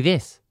riddle me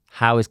this: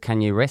 how is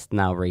Kanye West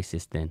now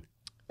racist then?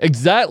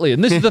 Exactly,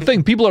 and this is the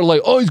thing. People are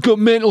like, "Oh, he's got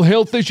mental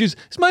health issues."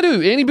 It's my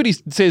dude. Anybody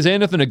says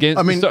anything against?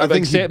 I mean, sort I of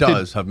think accepted, he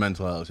does have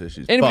mental health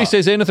issues. Anybody but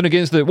says anything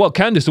against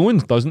Candace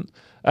Owens doesn't.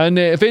 And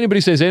if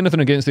anybody says anything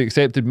against the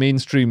accepted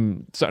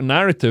mainstream sort of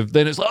narrative,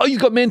 then it's like, "Oh,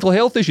 you've got mental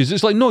health issues."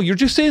 It's like, no, you're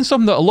just saying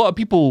something that a lot of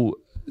people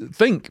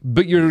think,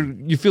 but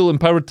you feel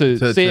empowered to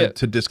say it,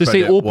 to to discredit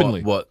say it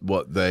openly.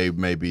 what they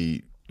may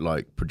be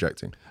like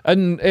projecting.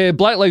 And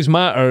Black Lives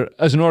Matter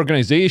as an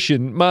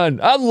organisation, man,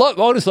 I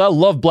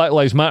love Black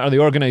Lives Matter, the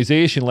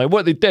organisation, like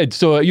what they did.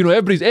 So,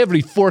 every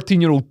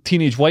 14-year-old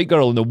teenage white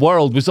girl in the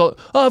world was like,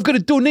 oh, I've got to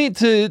donate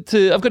to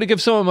I've got to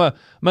give some of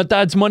my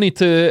dad's money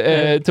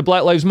to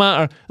Black Lives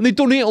Matter. And they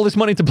donate all this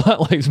money to Black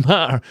Lives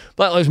Matter.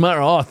 Black Lives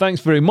Matter, oh, thanks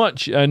very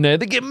much. And they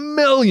get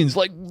millions,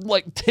 like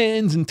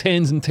tens and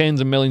tens and tens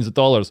of millions of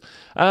dollars.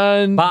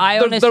 And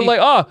But they're like,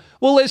 oh,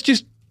 well, let's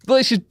just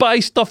buy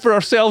stuff for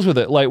ourselves with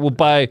it. Like I'll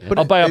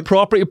buy a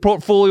property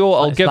portfolio.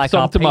 I'll give like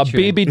some our to my Patreon.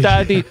 baby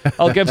daddy.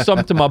 I'll give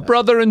some to my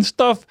brother and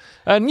stuff.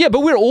 And yeah,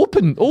 but we're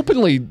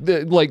openly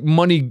like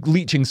money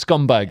leeching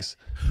scumbags.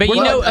 But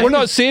We're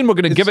not saying we're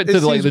going to give it to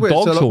like the seems weird.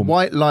 dogs So, home.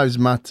 White Lives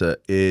Matter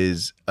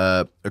is,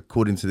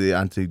 according to the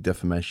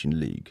Anti-Defamation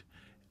League,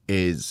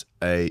 is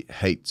a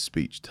hate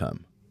speech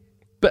term.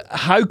 But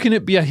how can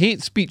it be a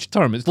hate speech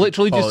term? It's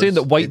literally just saying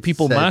that white It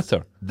people says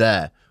matter.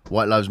 There,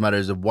 White Lives Matter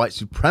is a white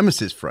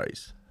supremacist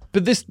phrase.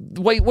 But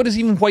what does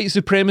even white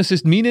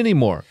supremacist mean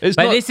anymore? It's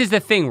But not, this is the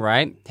thing,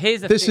 right?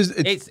 Here's the This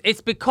thing. is-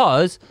 It's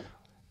because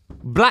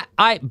Black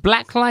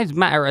Lives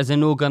Matter as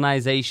an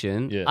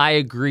organization. Yeah. I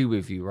agree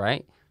with you,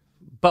 right?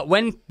 But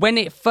when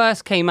it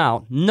first came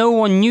out, no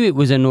one knew it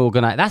was an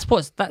organized. That's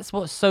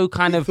what's so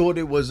kind I of thought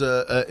it was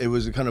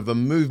a kind of a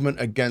movement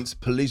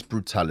against police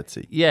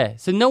brutality. yeah.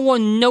 So no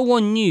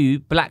one knew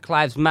Black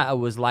Lives Matter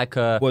was like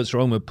a. what's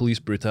wrong with police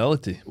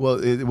brutality? Well,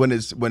 when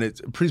it's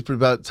police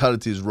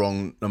brutality is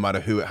wrong, no matter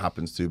who it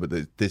happens to, but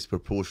it's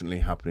disproportionately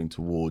happening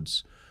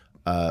towards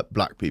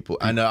black people.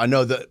 And I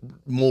know that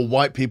more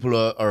white people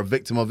are a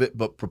victim of it,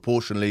 but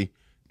proportionally,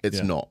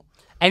 it's not.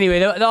 Anyway,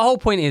 the whole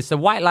point is, so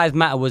White Lives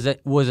Matter was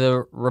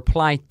a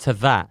reply to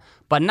that.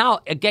 But now,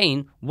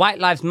 again, White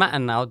Lives Matter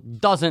now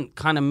doesn't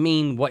kind of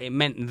mean what it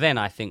meant then,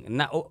 I think. And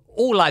that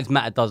all lives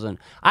matter doesn't.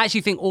 I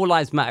actually think all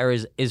lives matter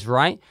is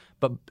right,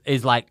 but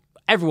is like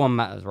everyone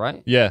matters,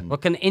 right? Yeah.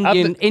 What can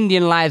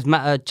Indian lives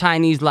matter,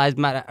 Chinese lives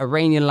matter,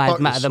 Iranian lives Fuck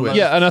the matter the Swiss. most?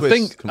 Yeah, and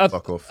Swiss can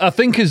fuck off. I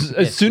think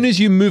as soon as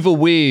you move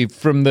away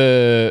from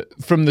the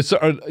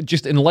sort of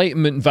just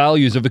Enlightenment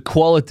values of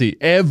equality,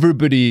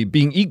 everybody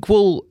being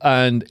equal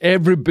and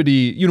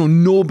everybody,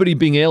 nobody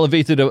being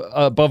elevated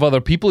above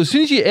other people. As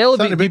soon as you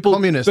elevate Sounding a bit people,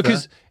 communist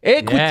because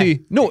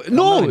equity, Yeah.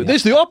 no,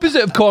 it's the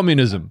opposite of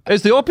communism.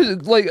 It's the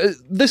opposite, like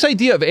this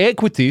idea of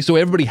equity. So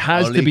everybody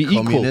has to be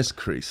equal. Communist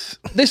crease.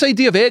 This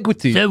idea of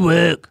equity.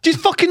 Just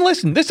fucking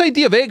listen. This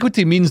idea of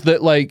equity means that,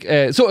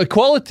 so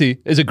equality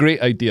is a great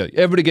idea.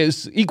 Everybody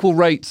gets equal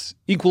rights,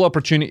 equal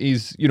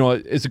opportunities.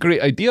 It's a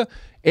great idea.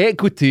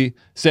 Equity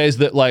says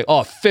that,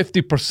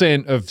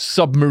 50% of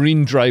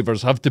submarine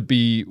drivers have to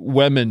be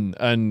women,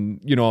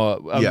 and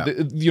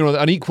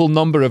an equal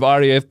number of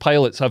RAF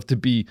pilots have to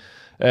be.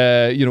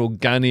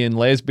 Ghanaian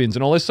lesbians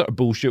and all this sort of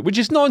bullshit, which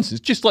is nonsense.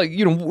 Just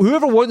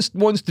whoever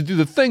wants to do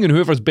the thing and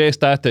whoever's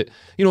best at it.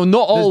 Not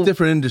all. There's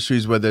different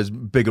industries where there's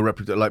bigger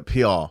like PR.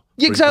 for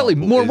Exactly,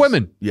 example, more is-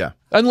 women. Yeah.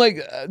 And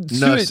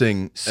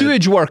Nursing,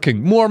 sewage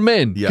working, more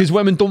men, Yeah. because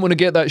women don't want to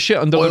get that shit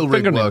under Oil their rig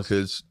fingernails.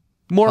 workers.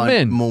 More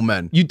men. More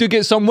men. You do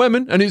get some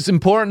women, and it's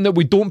important that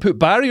we don't put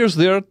barriers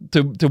there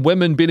to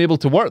women being able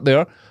to work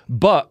there.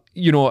 But,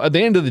 at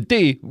the end of the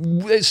day,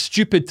 it's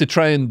stupid to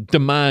try and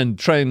demand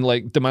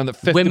that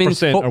 50%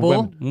 Women's are football,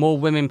 women. more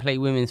women play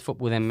women's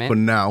football than men. For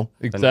now.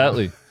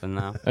 Exactly. For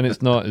now. And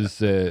it's not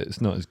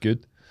as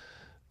good.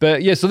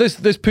 But yeah, so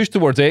this push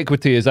towards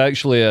equity is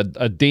actually a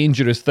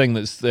dangerous thing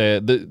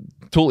that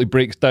totally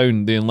breaks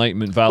down the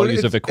Enlightenment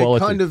values of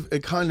equality.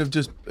 It kind of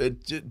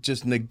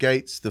just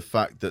negates the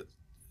fact that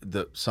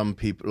some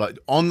people,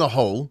 on the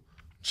whole,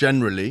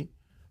 generally,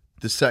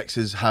 the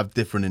sexes have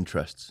different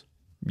interests.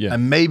 Yeah.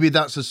 And maybe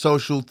that's a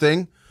social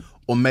thing,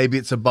 or maybe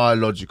it's a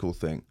biological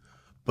thing.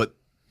 But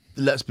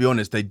let's be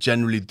honest, they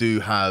generally do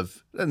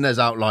have, and there's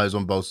outliers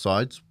on both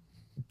sides,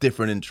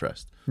 different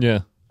interests. Yeah.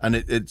 And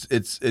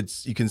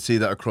it's you can see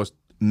that across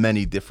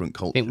many different I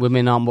cultures. think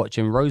women aren't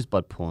watching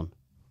rosebud porn.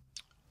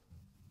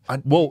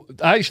 Well,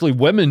 actually,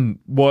 women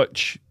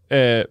watch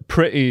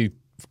pretty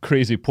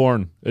crazy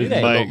porn. Is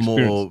they? my A lot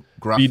experience. more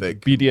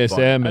graphic.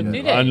 BDSM Oh, do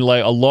they? and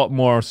like a lot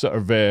more sort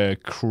of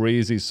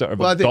crazy sort of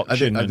Well, I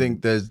abduction.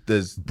 think there's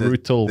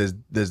brutal.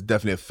 There's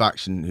definitely a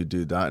faction who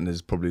do that, and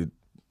there's probably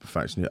a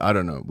faction. I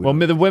don't know. well,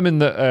 the women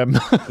that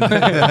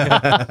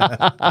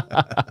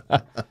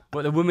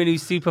But the woman who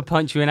super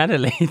punch you in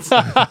Adelaide.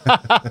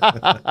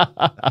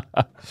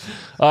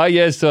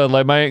 yes,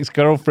 like my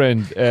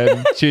ex-girlfriend,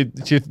 she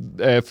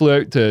flew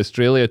out to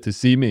Australia to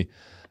see me,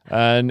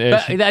 and But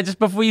she- just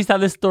before you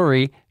start the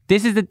story,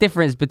 this is the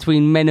difference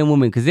between men and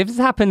women. Because if this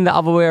happened the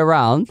other way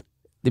around,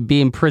 they'd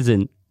be in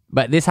prison.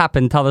 But this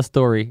happened, tell the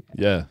story.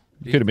 yeah,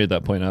 you could have made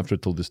that point after I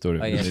told the story.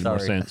 It yeah, made more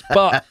sorry. sense.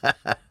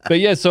 But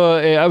yeah, so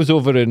I was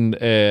over in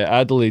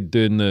Adelaide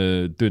doing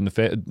the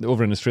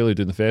over in Australia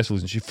doing the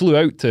festivals, and she flew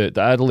out to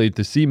Adelaide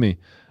to see me,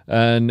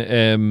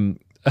 and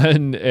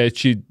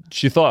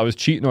she thought I was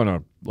cheating on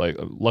her. Like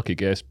a lucky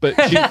guess, but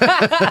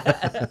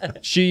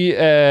she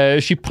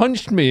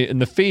punched me in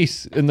the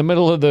face in the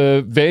middle of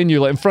the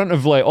venue, like in front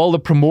of like all the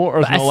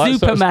promoters and A all that sort of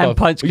Superman stuff.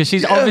 punch because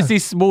she's obviously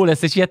smaller,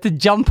 so she had to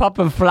jump up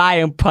and fly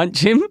and punch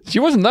him. She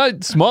wasn't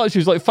that smart. She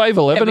was like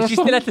 5'11" Yeah, or but she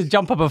still something. had to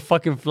jump up and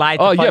fucking fly.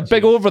 To Oh yeah, punch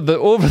big him. over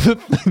the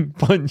thing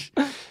punch.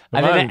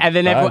 And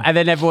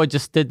then everyone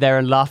just stood there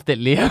and laughed at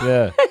Leo.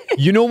 Yeah.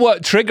 You know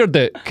what triggered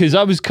it? Because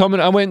I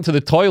went to the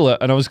toilet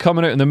and I was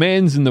coming out, and the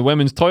men's and the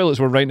women's toilets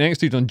were right next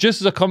to each other. And just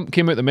as I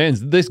came out the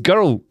men's, this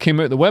girl came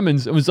out the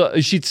women's and was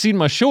like, she'd seen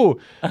my show,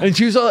 and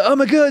she was like, "Oh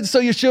my god, saw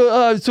your show!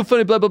 Oh, it's so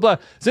funny!" Blah blah blah.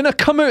 So then I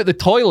come out of the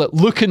toilet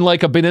looking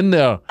like I've been in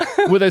there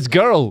with this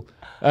girl,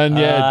 and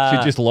yeah,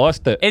 she just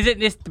lost it. Isn't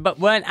this? But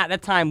weren't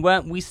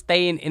we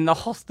staying in the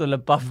hostel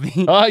above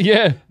me, Oh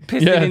yeah,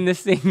 pissing yeah. in the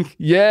sink?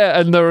 Yeah,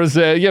 and there was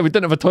we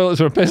didn't have a toilet,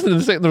 so we were pissing in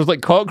the sink. There was like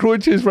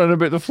cockroaches running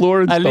about the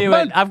floor and And stuff. Leo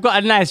went, "I've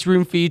got a nice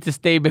room for you to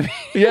stay with me."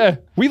 Yeah,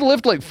 we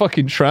lived like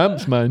fucking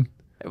tramps, man.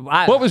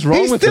 I- What was wrong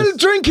He's with still us?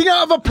 drinking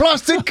out of a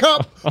plastic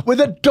cup with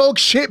a dog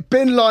shit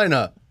bin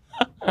liner.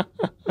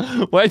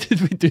 Why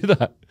did we do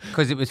that?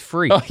 Because it was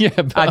free. Oh yeah,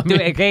 but I'd I do mean-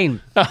 it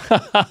again.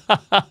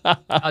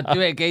 I'll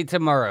do it again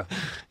tomorrow.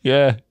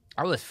 Yeah.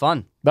 That was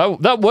fun.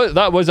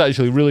 That was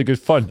actually really good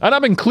fun, and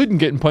I'm including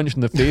getting punched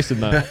in the face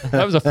in that.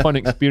 That was a fun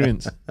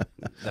experience.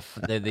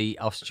 The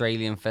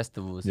Australian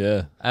festivals.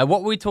 Yeah.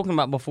 What were we talking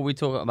about before we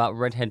talk about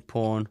redhead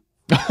porn?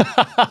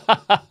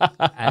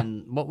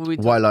 And what were we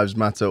talking Why lives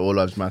matter, all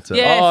lives matter.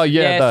 Yes, Oh,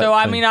 yeah, that So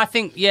I thing. mean, I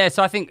think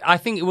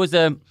it was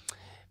a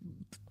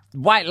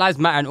White Lives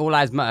Matter and All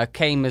Lives Matter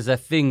came as a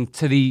thing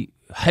to the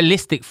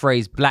holistic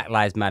phrase Black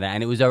Lives Matter,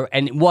 and it was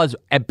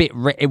a bit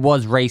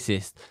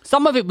racist.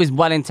 Some of it was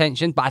well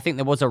intentioned, but I think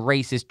there was a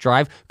racist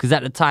drive because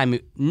at the time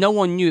no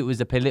one knew it was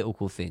a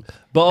political thing.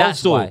 But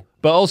That's why.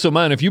 also,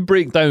 man, if you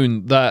break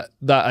down that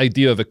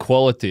idea of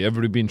equality,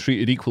 everybody being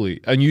treated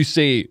equally, and you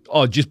say,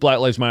 "Oh, just Black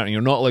Lives Matter," and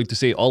you're not allowed to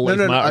say "All Lives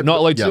Matter," not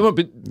allowed to. yeah.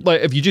 But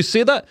like, if you just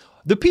say that,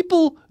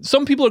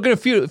 some people are going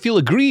to feel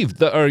aggrieved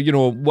that are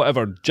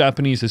whatever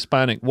Japanese,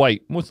 Hispanic,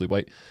 white, mostly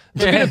white.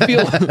 They're going to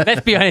feel.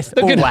 Let's be honest,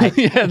 all Gonna, white.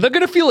 yeah, they're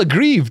going to feel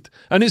aggrieved,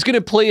 and it's going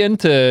to play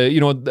into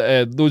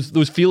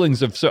those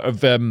feelings of sort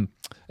of You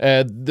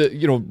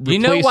know what?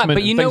 replacement But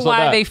and you know things like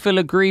why that. they feel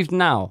aggrieved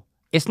now?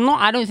 It's not.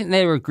 I don't think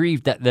they're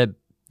aggrieved at the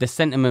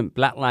sentiment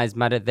Black Lives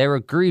Matter. They're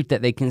aggrieved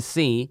that they can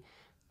see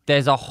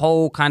there's a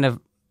whole kind of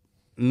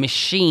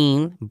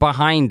machine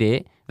behind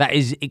it that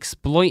is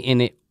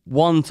exploiting it.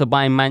 One, to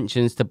buy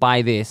mansions, to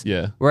buy this.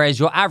 Yeah. Whereas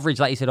your average,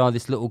 like you said, oh,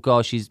 this little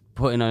girl, she's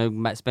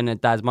spending her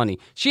dad's money.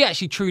 She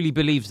actually truly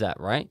believes that,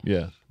 right?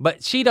 Yeah.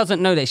 But she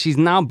doesn't know that she's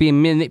now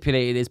being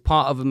manipulated as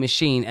part of a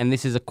machine, and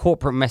this is a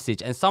corporate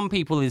message. And some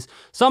people is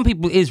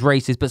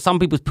racist, but some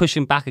people's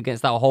pushing back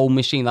against that whole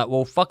machine. Like,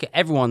 well, fuck it,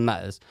 everyone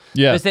matters.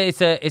 Yeah.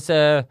 It's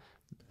a.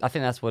 I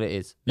think that's what it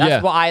is.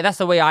 That's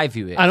the way I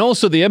view it. And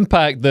also the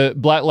impact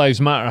that Black Lives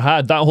Matter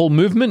had, that whole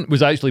movement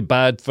was actually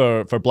bad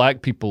for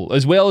black people,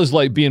 as well as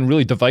like being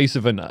really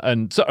divisive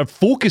and sort of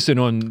focusing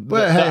on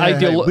Well,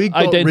 the we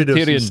got rid of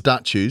some identitarian.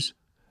 statues,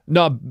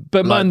 No,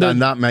 but man,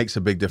 and that makes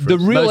a big difference.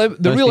 the real mostly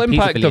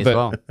impact peacefully of as it,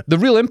 well. the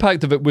real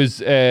impact of it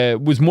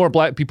was more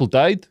black people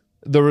died.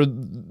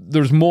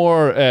 There's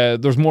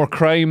more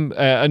crime,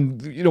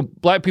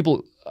 and black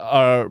people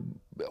are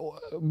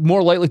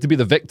more likely to be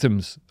the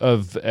victims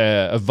of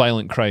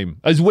violent crime,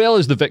 as well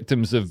as the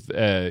victims of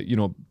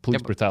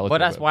police brutality. But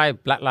that's why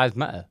Black Lives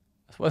Matter.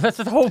 Well, that's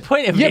the whole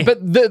point of Yeah, it.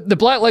 but the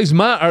Black Lives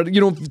Matter,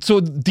 so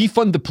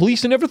defund the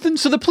police and everything.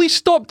 So the police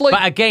stopped. Like,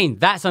 But again,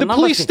 that's the another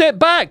police thing. stepped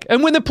back,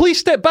 and when the police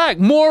stepped back,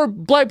 more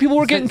black people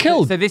were getting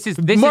killed. So this is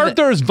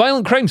murders,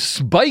 violent crime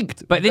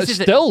spiked. But this It's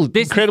is still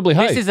incredibly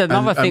high. This is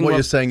another and thing. what where-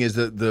 you're saying is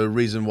that the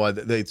reason why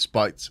they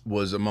spiked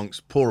was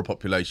amongst poorer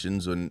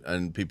populations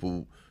and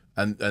people,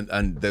 and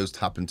those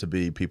happen to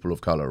be people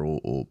of color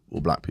or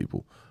black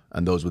people.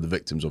 and those were the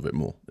victims of it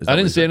more. I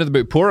didn't say anything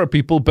about poorer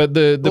people, but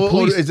the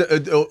police...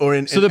 Or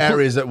in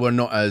areas that were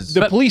not as...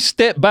 The police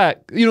step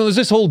back. You know, there's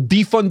this whole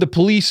defund the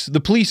police.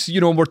 The police,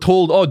 you know, were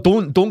told, oh,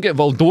 don't get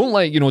involved.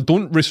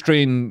 Don't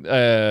restrain,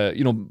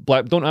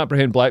 don't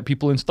apprehend black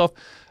people and stuff.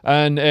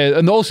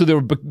 And also they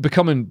were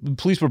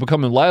police were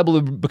becoming liable. They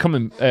were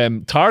becoming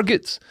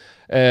targets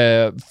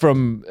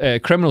from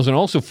criminals and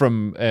also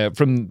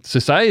from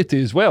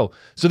society as well.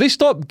 So they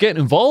stopped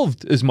getting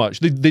involved as much.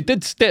 They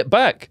did step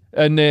back,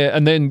 and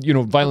then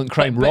violent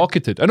crime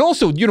rocketed. And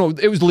also,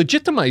 it was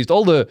legitimized.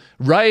 All the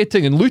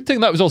rioting and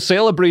looting, that was all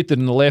celebrated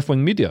in the left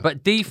wing media.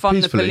 But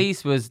defund the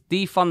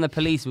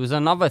police was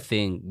another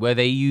thing where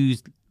they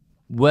used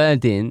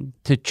wording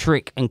to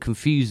trick and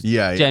confuse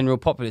general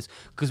populace.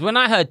 Because when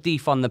I heard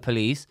defund the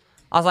police,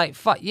 I was like,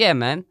 fuck yeah,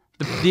 man.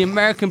 The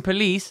American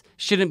police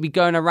shouldn't be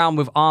going around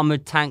with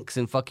armored tanks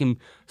and fucking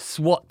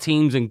SWAT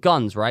teams and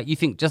guns, right? You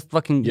think just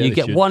fucking you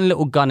get one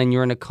little gun and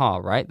you're in a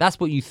car, right? That's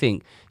what you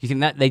think. You think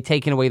that they're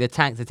taking away the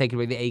tanks, they're taking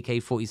away the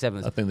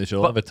AK-47s. I think they should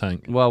all have a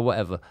tank. Well,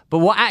 whatever. But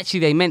what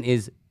actually they meant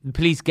is the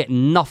police get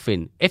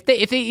nothing.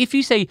 If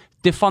you say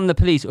defund the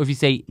police, or if you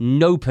say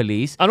no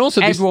police, and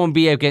also everyone will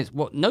be against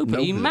what? No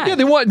police. You mad? Yeah,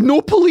 they want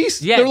no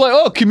police. Yeah. They're like,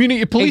 oh,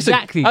 community policing.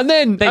 Exactly. And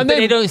then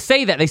they don't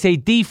say that. They say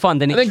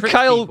defund, and then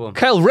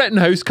Kyle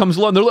Rittenhouse comes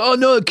along. They're like, oh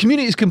no,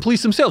 communities can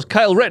police themselves.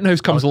 Kyle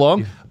Rittenhouse comes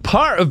along.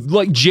 Part of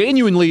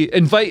genuinely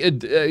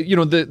invited, they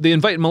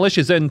invited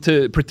militias in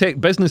to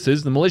protect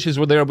businesses. The militias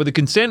were there with the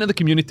consent of the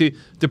community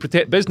to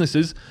protect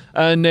businesses,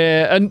 and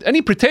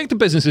he protected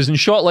businesses and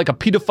shot like a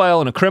paedophile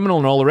and a criminal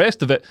and all the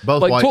rest of it.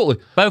 Both white. Totally.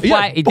 Both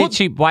white. He did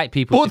shoot white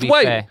people. Both to be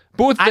white. Fair.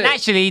 Both. And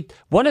actually,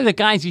 one of the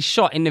guys he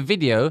shot in the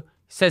video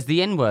says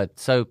the N-word.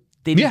 So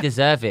did he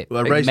deserve it?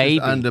 Well, racist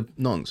maybe. and a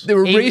nonce. They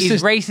were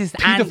He's racist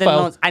and a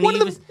nonce. And one of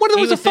them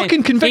was a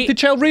fucking convicted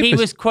child rapist. He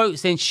was quote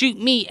saying, "Shoot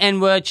me,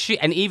 N-word, shoot,"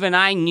 and even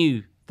I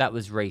knew that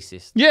was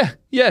racist. Yeah,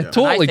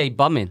 totally. I say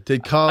bumming.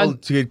 Did Kyle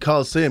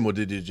see him, or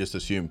did you just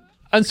assume?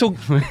 And so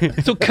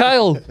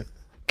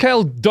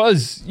Kyle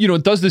does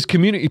this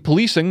community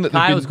policing that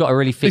Kyle's got a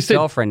really fit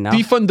girlfriend now.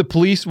 Defund the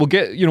police. We'll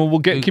get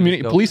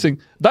community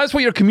policing. That's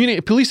what your community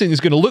policing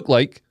is going to look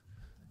like.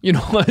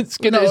 It's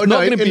not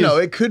going to be. No,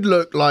 it could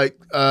look like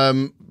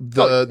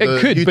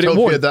the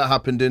utopia that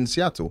happened in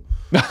Seattle.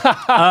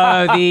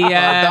 What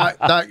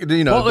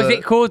was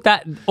it called?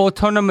 That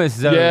autonomous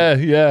zone.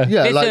 Yeah.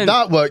 Listen, like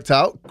that worked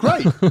out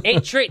great.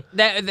 It tricked.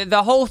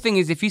 The whole thing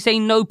is, if you say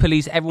no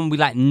police, everyone will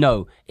be like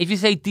no. If you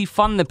say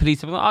defund the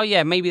police, everyone, oh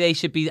yeah, maybe they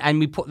should be, and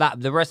we put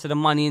the rest of the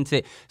money into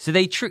it. So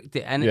they tricked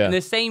it, and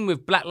the same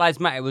with Black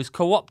Lives Matter. It was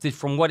co-opted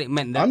from what it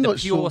meant, the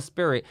pure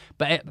spirit.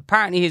 But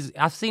apparently,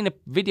 I've seen a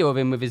video of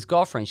him with his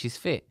girlfriend. She's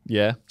fit.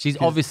 Yeah, she's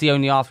obviously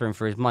only after him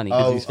for his money.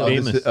 He's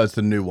famous. That's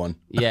the new one.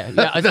 Yeah,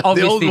 the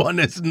old one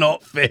is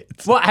not fit.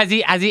 What has he?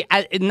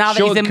 Now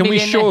that he's a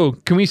millionaire?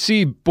 Can we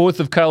see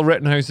both of Kyle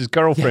Rittenhouse's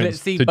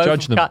girlfriends to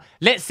judge them?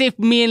 Let's see if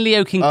me and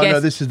Leo can guess. No,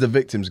 this is the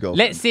victim's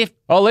girlfriend.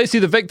 Let's see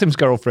the victim's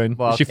girlfriend.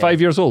 Well, is she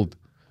 5 years old?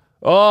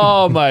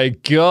 Oh my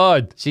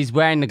God! She's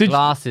wearing the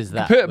glasses.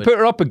 Put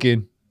her up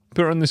again.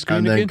 Put her on the screen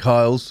and then again.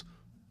 Kyle's.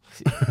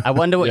 I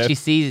wonder what she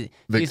sees.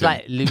 She's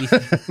like Louis.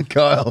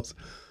 Kyle's.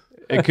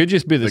 It could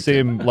just be the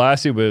same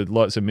lassie with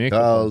lots of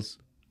makeup. Kyle's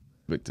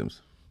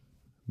victims.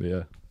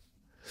 Yeah.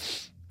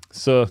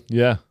 So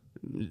yeah.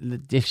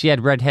 If she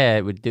had red hair,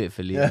 it would do it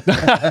for Leo.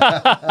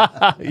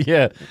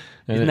 Yeah.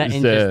 Isn't that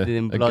interesting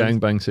in a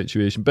blonde? gangbang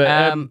situation.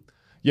 But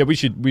yeah, we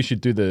should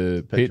do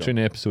the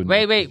Patreon episode.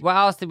 Wait. What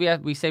else did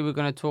we say we're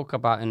going to talk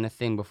about in the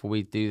thing before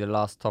we do the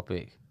last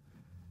topic?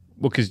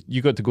 Well, because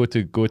you got to go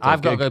to.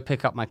 I've got to go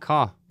pick up my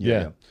car.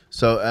 Yeah.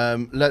 So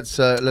let's.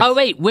 Oh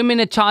wait,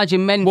 women are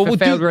charging men for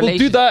failed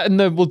relations.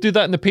 We'll do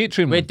that in the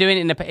Patreon. We're doing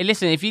it in the.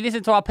 Listen, if you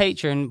listen to our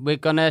Patreon, we're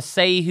gonna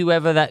say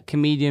whoever that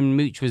comedian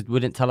Mooch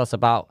wouldn't tell us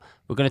about.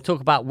 We're gonna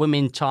talk about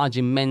women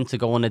charging men to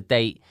go on a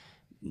date.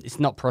 It's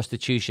not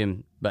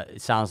prostitution, but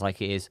it sounds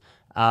like it is.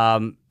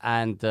 And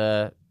and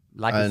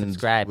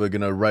subscribe. We're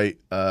gonna rate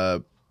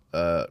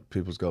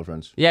people's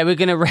girlfriends. Yeah, we're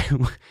gonna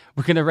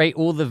rate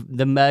all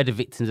the murder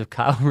victims of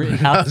Kyle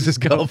Rittenhouse's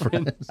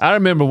girlfriend. I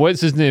remember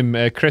what's his name,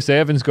 Chris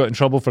Evans got in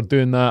trouble for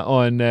doing that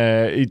on.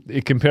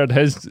 He compared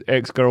his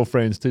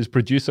ex-girlfriends to his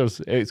producer's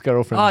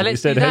ex-girlfriends. Oh,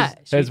 let's do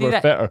that. His were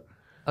fitter.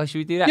 Oh, should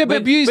we do that? Yeah,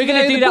 but we're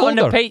gonna do that on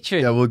the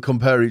Patreon. Yeah, we'll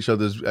compare each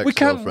other's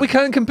ex-girlfriends. We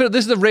can't compare.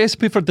 This is a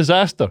recipe for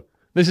disaster.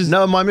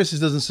 No, my missus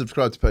doesn't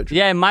subscribe to Patreon.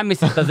 Yeah, my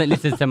missus doesn't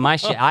listen to my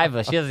shit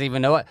either. She doesn't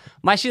even know it.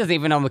 She doesn't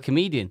even know I'm a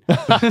comedian.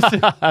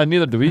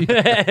 Neither do we.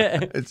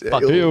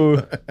 Fuck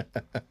you.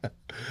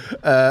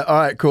 All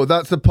right, cool.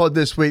 That's the pod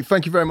this week.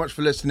 Thank you very much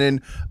for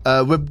listening.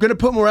 We're going to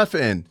put more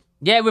effort in.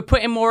 Yeah, we're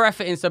putting more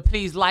effort in, so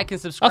please like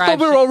and subscribe. I thought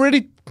we were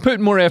already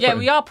putting more effort in. Yeah,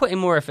 we are putting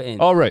more effort in.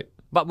 All right.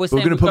 But we're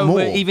saying going to put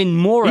more. Even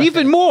more effort.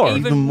 Even more?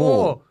 Even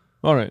more.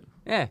 All right.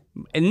 Yeah.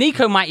 And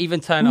Nico might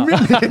even turn up.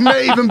 It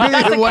may even be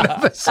in one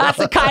episode. That's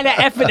the kind of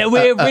effort that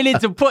we're willing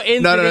to put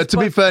in. No. To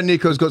be fair,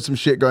 Nico's got some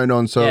shit going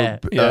on, so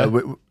Yeah.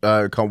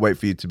 can't wait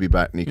for you to be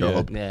back,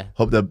 Nico. Yeah.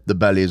 Hope the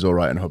belly is all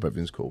right and hope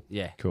everything's cool.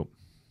 Yeah. Cool.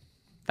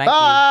 Thank you.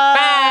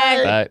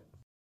 Bye. Bye.